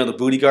service, the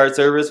booty guard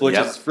service, which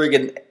is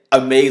freaking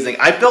amazing.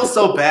 I feel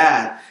so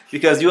bad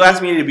because you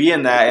asked me to be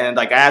in that, and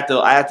like I had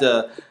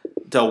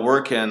to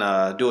work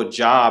and do a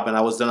job, and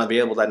I was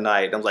unavailable that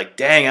night. I was like,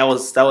 dang, that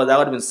would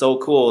have been so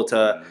cool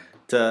to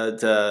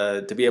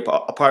be a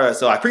part of it.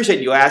 So I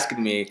appreciate you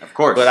asking me. Of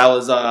course. But I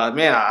was I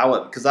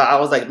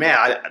was like,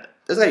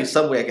 there's gotta be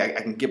some way I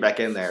can get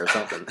back in there or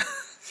something.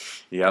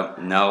 Yep.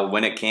 No,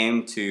 when it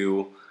came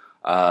to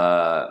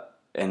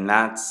and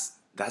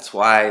that's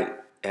why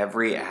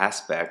every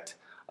aspect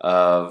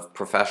of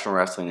professional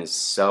wrestling is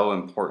so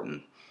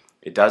important.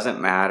 It doesn't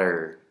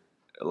matter,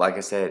 like I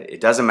said, it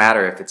doesn't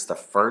matter if it's the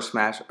first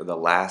match or the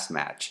last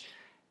match.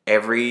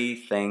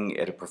 Everything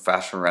at a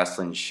professional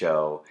wrestling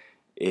show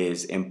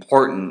is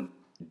important,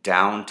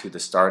 down to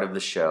the start of the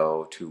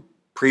show, to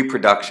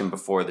pre-production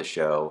before the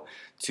show,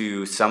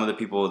 to some of the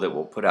people that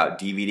will put out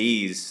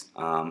DVDs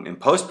in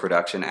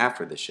post-production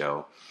after the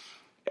show.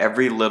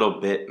 Every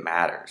little bit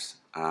matters.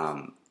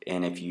 And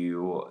if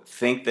you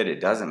think that it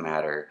doesn't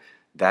matter,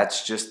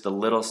 that's just the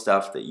little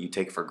stuff that you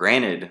take for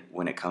granted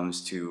when it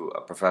comes to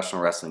a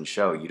professional wrestling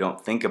show. You don't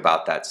think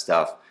about that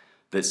stuff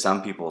that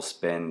some people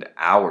spend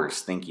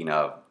hours thinking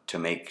of to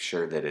make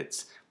sure that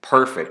it's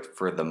perfect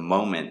for the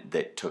moment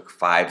that took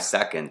 5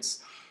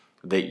 seconds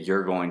that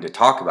you're going to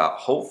talk about,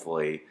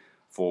 hopefully,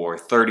 for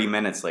 30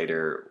 minutes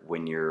later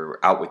when you're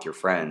out with your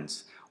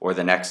friends, or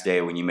the next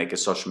day when you make a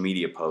social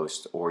media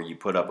post, or you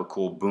put up a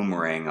cool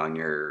boomerang on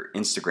your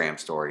Instagram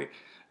story.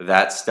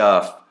 That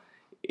stuff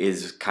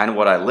is kind of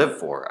what I live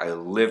for. I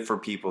live for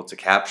people to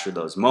capture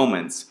those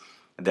moments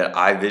that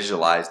I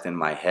visualized in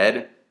my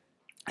head,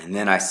 and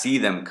then I see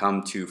them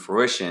come to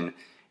fruition.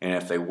 And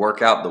if they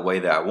work out the way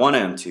that I want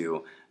them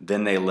to,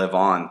 then they live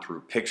on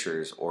through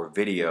pictures or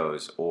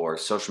videos or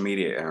social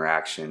media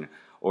interaction,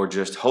 or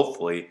just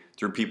hopefully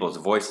through people's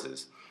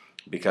voices.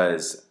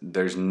 Because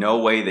there's no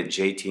way that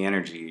JT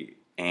Energy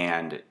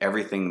and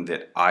everything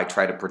that I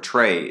try to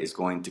portray is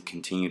going to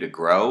continue to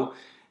grow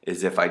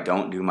is if I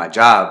don't do my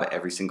job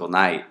every single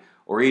night,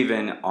 or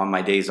even on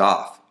my days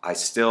off. I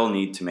still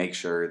need to make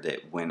sure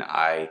that when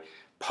I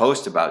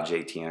post about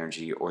JT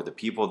Energy or the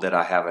people that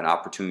I have an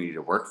opportunity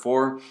to work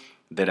for,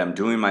 that I'm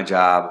doing my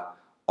job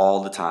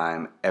all the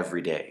time,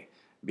 every day.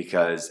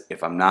 Because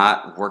if I'm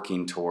not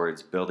working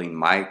towards building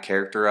my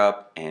character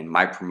up and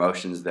my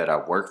promotions that I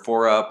work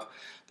for up,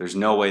 there's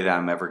no way that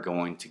I'm ever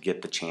going to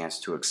get the chance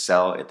to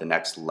excel at the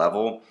next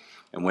level.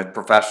 And with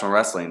professional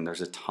wrestling,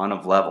 there's a ton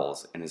of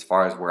levels. And as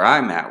far as where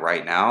I'm at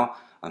right now,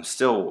 I'm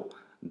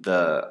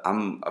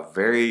a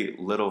very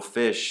little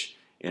fish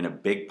in a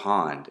big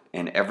pond.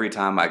 And every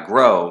time I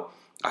grow,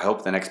 I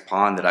hope the next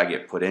pond that I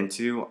get put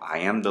into, I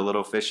am the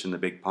little fish in the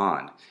big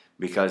pond.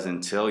 because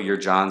until you're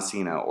John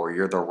Cena or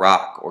you're The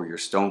Rock or you're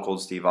Stone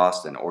Cold Steve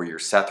Austin or you're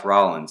Seth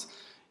Rollins,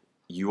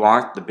 you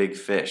aren't the big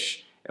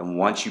fish. And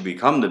once you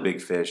become the big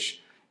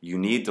fish, you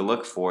need to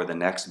look for the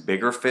next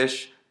bigger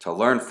fish to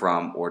learn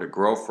from or to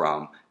grow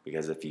from,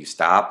 because if you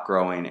stop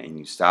growing and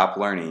you stop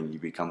learning, you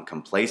become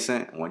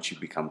complacent. And once you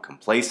become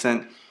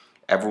complacent,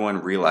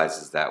 everyone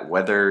realizes that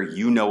whether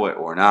you know it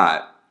or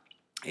not,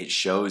 it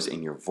shows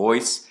in your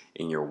voice,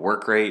 in your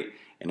work rate,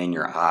 and in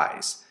your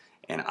eyes.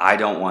 And I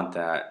don't want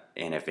that.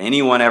 And if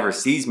anyone ever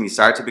sees me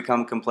start to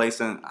become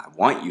complacent, I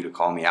want you to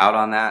call me out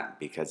on that,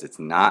 because it's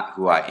not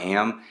who I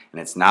am, and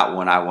it's not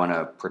what I want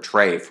to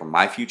portray for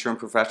my future in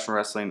professional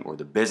wrestling or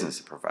the business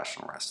of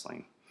professional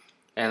wrestling.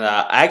 And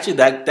actually,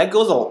 that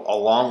goes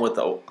along with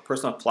a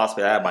personal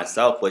philosophy I have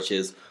myself, which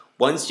is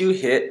once you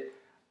hit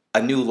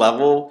a new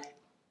level,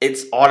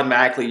 it's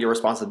automatically your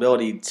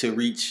responsibility to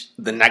reach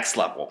the next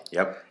level.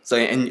 Yep. So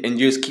and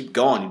you just keep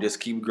going, you just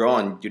keep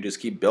growing, you just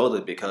keep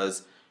building,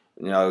 because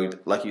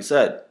like you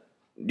said,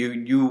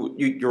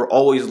 you're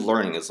always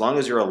learning. As long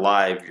as you're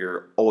alive,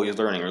 you're always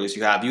learning, or at least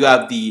you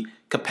have the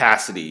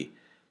capacity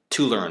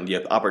to learn, you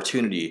have the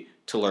opportunity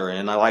to learn.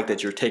 And I like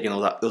that you're taking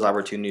those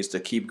opportunities to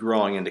keep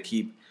growing and to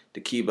keep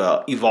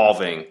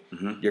evolving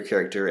your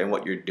character and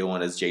what you're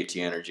doing as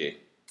JT Energy.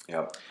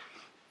 Yep.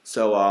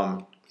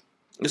 So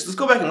let's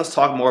go back and let's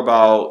talk more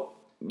about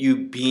you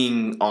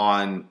being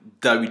on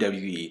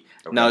WWE.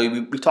 Okay. Now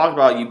we talked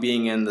about you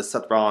being in the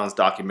Seth Rollins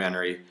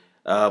documentary,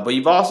 but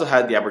you've also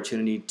had the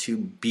opportunity to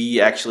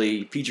be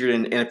actually featured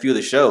in a few of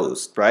the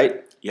shows,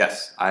 right?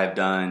 Yes, I have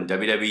done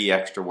WWE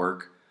Extra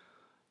Work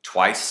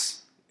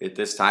twice at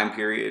this time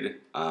period.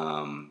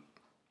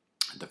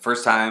 The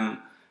first time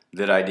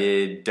that I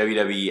did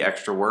WWE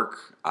Extra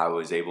Work, I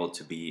was able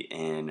to be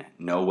in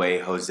No Way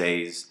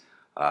Jose's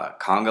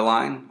conga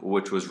line,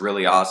 which was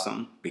really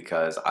awesome,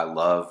 because I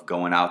love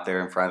going out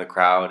there in front of the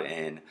crowd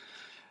and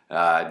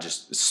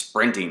just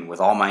sprinting with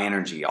all my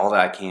energy, all that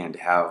I can, to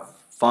have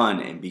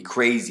fun and be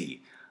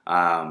crazy.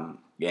 And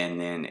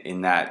then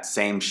in that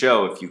same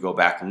show, if you go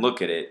back and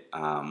look at it,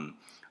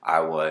 I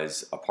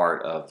was a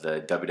part of the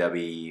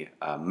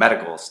WWE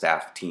medical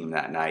staff team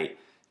that night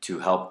to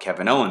help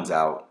Kevin Owens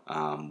out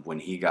when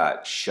he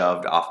got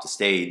shoved off the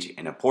stage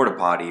in a porta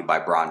potty by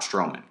Braun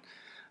Strowman.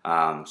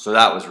 So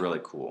that was really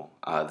cool.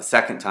 The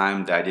second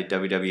time that I did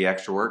WWE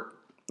Extra Work,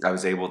 I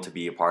was able to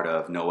be a part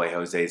of No Way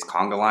Jose's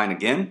conga line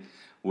again,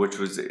 which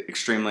was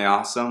extremely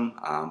awesome.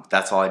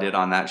 That's all I did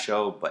on that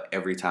show, but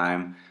every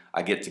time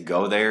I get to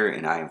go there,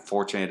 and I am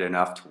fortunate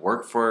enough to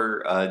work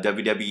for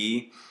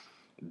WWE,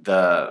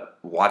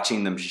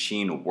 watching the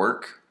machine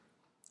work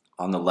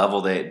on the level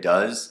that it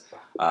does,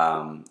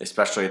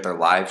 especially at their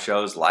live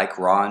shows like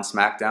Raw and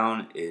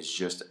SmackDown, is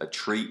just a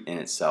treat in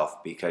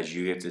itself, because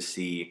you get to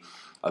see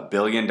a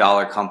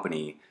billion-dollar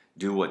company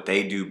do what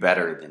they do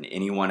better than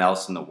anyone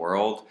else in the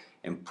world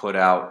and put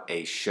out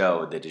a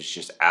show that is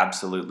just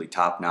absolutely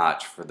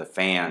top-notch for the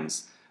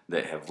fans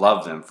that have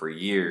loved them for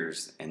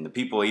years, and the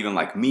people even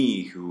like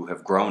me who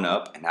have grown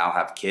up and now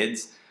have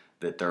kids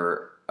that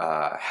they're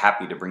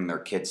happy to bring their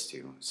kids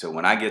to. So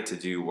when I get to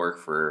do work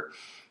for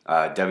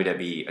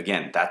WWE,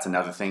 again, that's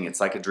another thing.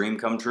 It's like a dream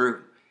come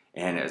true.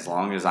 And as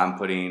long as I'm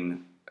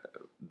putting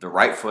the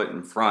right foot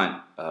in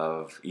front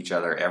of each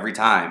other every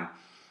time,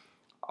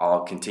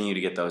 I'll continue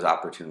to get those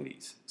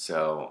opportunities.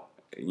 So,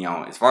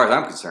 as far as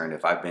I'm concerned,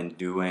 if I've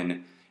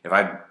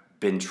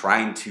been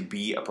trying to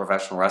be a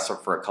professional wrestler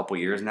for a couple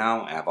years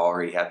now, and I've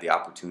already had the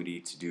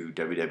opportunity to do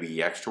WWE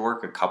Extra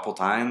Work a couple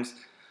times,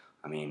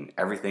 I mean,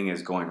 everything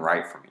is going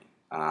right for me.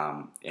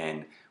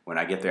 And when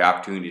I get the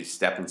opportunity to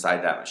step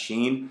inside that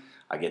machine,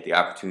 I get the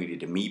opportunity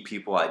to meet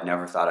people I'd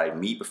never thought I'd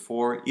meet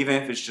before,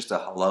 even if it's just a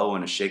hello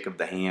and a shake of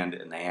the hand,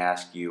 and they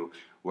ask you,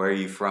 where are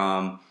you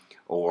from?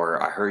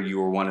 Or I heard you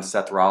were one of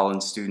Seth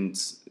Rollins'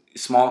 students.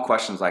 Small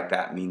questions like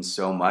that mean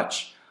so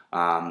much,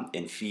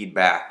 and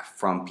feedback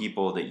from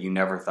people that you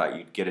never thought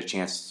you'd get a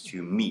chance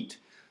to meet.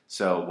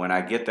 So when I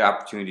get the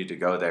opportunity to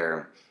go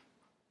there,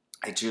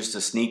 it's just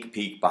a sneak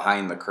peek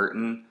behind the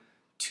curtain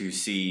to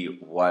see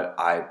what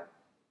I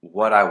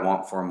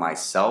want for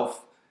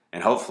myself,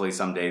 and hopefully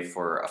someday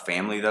for a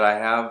family that I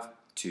have,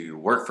 to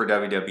work for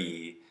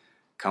WWE,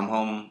 come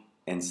home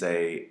and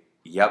say,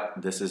 yep,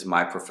 this is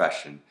my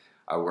profession.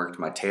 I worked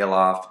my tail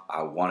off.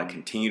 I want to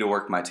continue to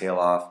work my tail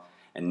off.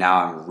 And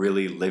now I'm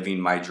really living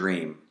my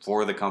dream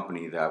for the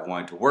company that I've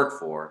wanted to work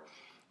for,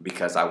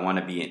 because I want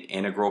to be an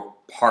integral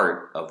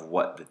part of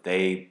what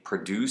they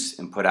produce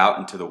and put out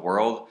into the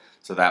world.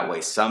 So that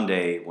way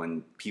someday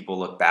when people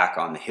look back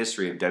on the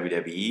history of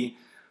WWE,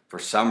 for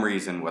some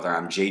reason, whether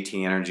I'm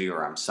JT Energy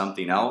or I'm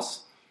something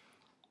else,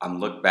 I'm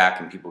looked back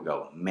and people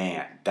go,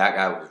 man, that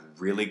guy was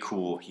really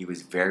cool. He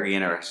was very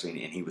interesting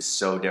and he was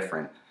so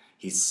different.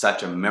 He's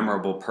such a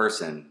memorable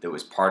person that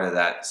was part of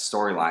that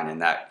storyline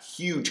and that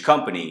huge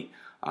company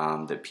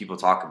that people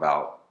talk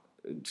about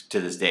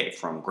to this day,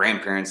 from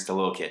grandparents to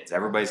little kids.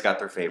 Everybody's got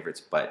their favorites,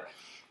 but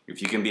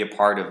if you can be a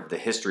part of the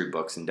history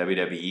books in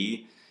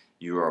WWE,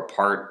 you are a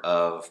part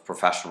of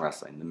professional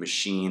wrestling, the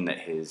machine that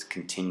has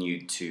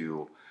continued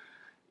to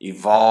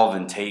evolve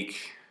and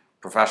take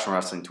professional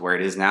wrestling to where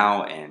it is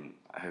now, and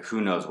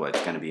who knows what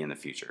it's going to be in the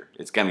future.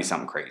 It's going to be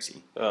something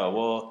crazy.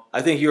 Well,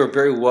 I think you're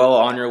very well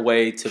on your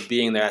way to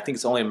being there. I think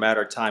it's only a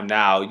matter of time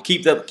now. You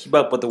keep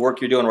up with the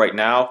work you're doing right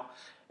now,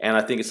 and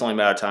I think it's only a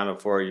matter of time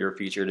before you're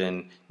featured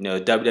in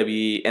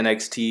WWE,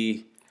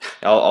 NXT,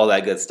 all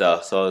that good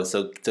stuff. So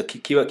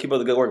keep up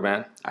the good work,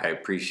 man. I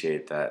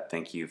appreciate that.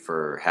 Thank you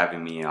for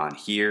having me on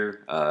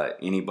here.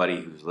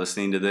 Anybody who's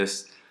listening to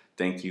this,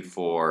 thank you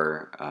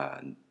for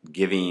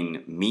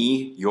giving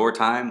me your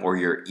time, or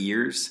your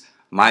ears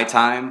my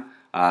time.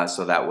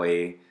 So that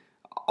way,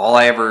 all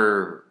I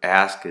ever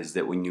ask is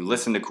that when you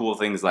listen to cool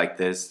things like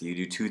this, you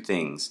do two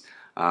things.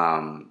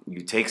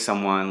 You take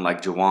someone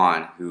like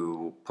Juwan,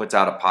 who puts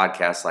out a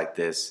podcast like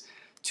this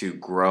to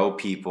grow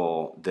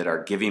people that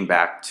are giving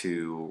back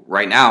to,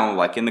 right now,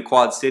 like in the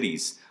Quad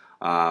Cities,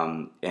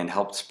 and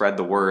help spread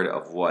the word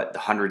of what the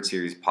 100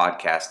 Series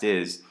podcast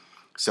is,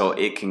 so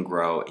it can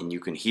grow and you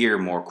can hear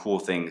more cool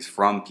things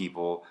from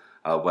people,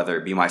 whether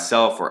it be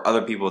myself or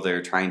other people that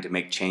are trying to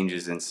make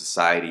changes in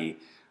society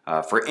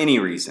for any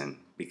reason,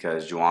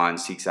 because Juwan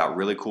seeks out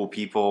really cool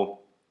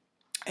people,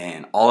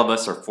 and all of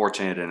us are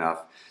fortunate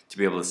enough to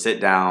be able to sit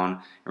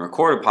down and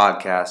record a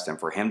podcast, and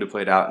for him to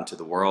put it out into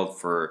the world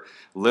for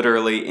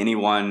literally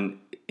anyone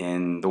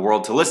in the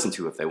world to listen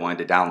to if they wanted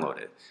to download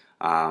it.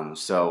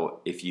 So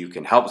if you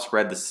can help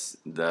spread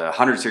the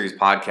 100 Series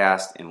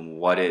podcast and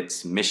what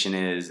its mission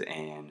is,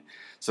 and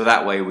so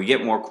that way we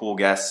get more cool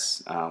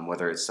guests,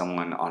 whether it's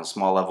someone on a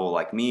small level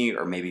like me,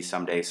 or maybe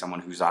someday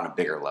someone who's on a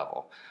bigger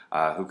level,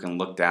 who can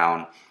look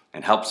down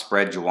and help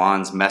spread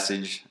Juwan's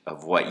message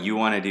of what you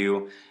want to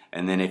do.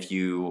 And then if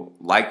you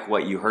like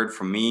what you heard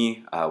from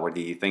me, whether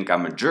you think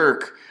I'm a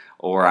jerk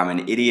or I'm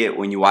an idiot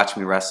when you watch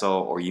me wrestle,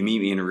 or you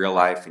meet me in real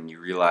life and you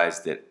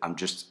realize that I'm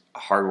just a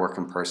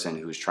hardworking person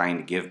who's trying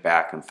to give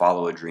back and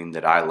follow a dream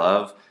that I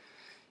love,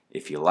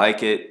 if you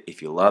like it,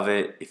 if you love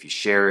it, if you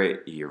share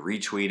it, you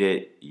retweet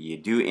it, you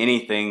do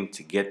anything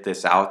to get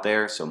this out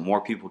there so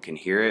more people can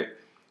hear it,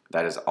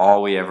 that is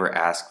all we ever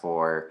ask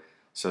for.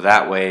 So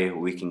that way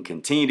we can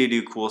continue to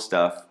do cool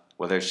stuff,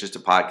 whether it's just a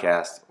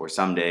podcast or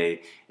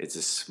someday it's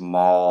a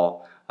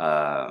small,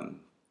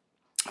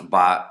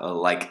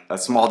 like a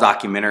small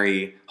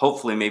documentary,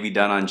 hopefully maybe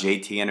done on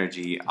JT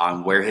Energy,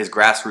 on where his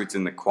grassroots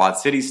in the Quad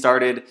Cities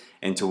started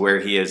and to where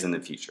he is in the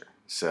future.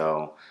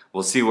 So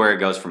we'll see where it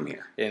goes from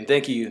here. And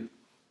thank you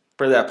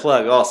for that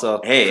plug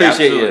also. Hey,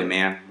 appreciate absolutely, you,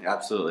 man.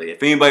 Absolutely.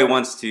 If anybody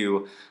wants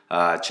to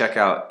check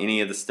out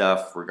any of the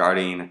stuff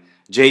regarding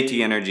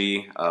JT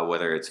Energy,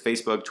 whether it's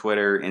Facebook,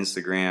 Twitter,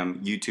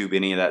 Instagram, YouTube,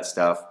 any of that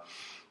stuff,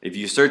 if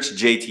you search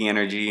JT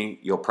Energy,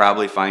 you'll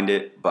probably find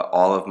it, but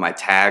all of my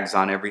tags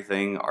on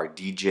everything are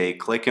DJ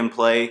Click and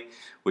Play,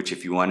 which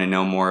if you want to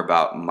know more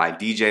about my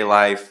DJ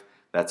life,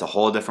 that's a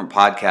whole different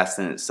podcast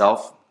in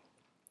itself,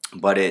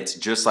 but it's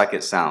just like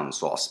it sounds,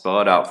 so I'll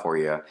spell it out for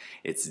you.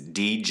 It's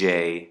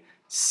DJ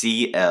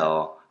CLICK,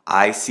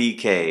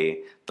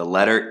 the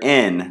letter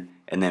N,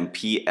 and then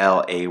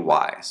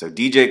PLAY. So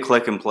DJ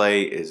Click and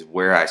Play is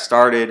where I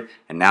started,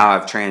 and now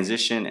I've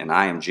transitioned, and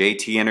I am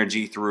JT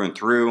Energy through and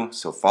through.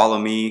 So follow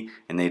me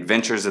in the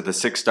adventures of the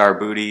 6-star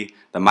booty,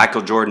 the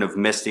Michael Jordan of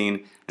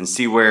misting, and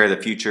see where the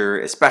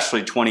future,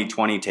 especially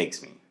 2020,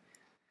 takes me.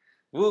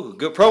 Woo,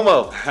 good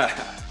promo.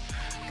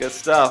 Good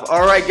stuff.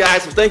 All right,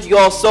 guys. Well, thank you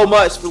all so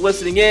much for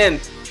listening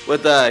in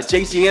with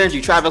JT Energy,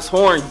 Travis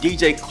Horn,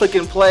 DJ Click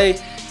and Play,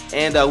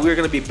 and we're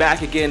going to be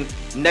back again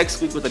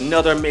next week with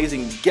another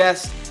amazing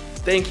guest.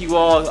 Thank you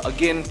all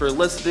again for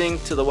listening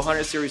to the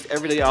 100 Series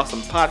Everyday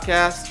Awesome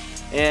podcast.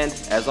 And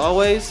as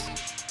always,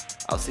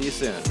 I'll see you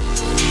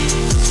soon.